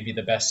not maybe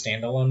the best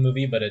standalone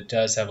movie, but it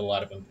does have a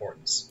lot of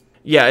importance.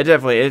 Yeah, it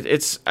definitely.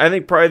 It's I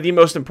think probably the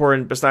most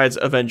important besides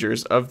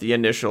Avengers of the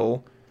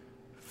initial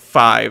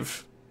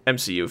 5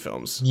 MCU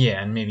films.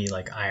 Yeah, and maybe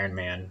Iron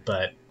Man,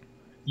 but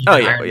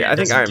I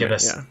think Iron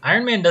Man.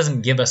 Iron Man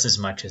doesn't give us as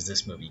much as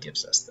this movie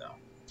gives us, though.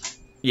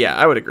 Yeah,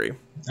 I would agree.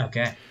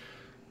 Okay.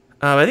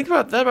 I think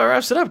that about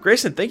wraps it up.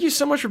 Grayson, thank you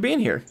so much for being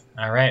here.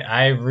 All right.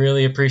 I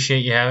really appreciate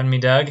you having me,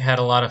 Doug. Had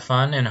a lot of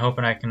fun and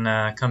hoping I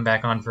can come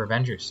back on for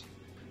Avengers.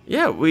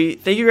 Yeah, we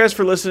thank you guys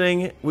for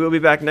listening. We will be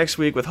back next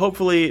week with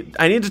hopefully...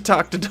 I need to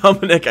talk to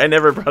Dominic. I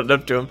never brought it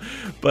up to him.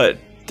 But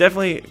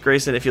definitely,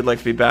 Grayson, if you'd like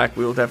to be back,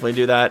 we will definitely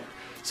do that.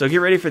 So get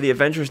ready for the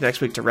Avengers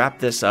next week to wrap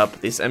this up,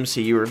 this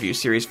MCU review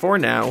series for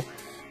now.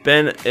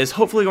 Ben is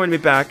hopefully going to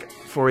be back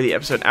for the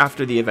episode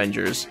after the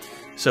Avengers.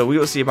 So we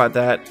will see about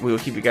that. We will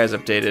keep you guys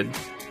updated.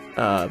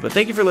 But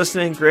thank you for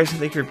listening. Grayson,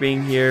 thank you for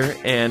being here.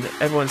 And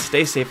everyone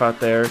stay safe out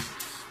there.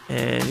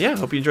 And yeah,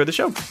 hope you enjoyed the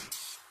show.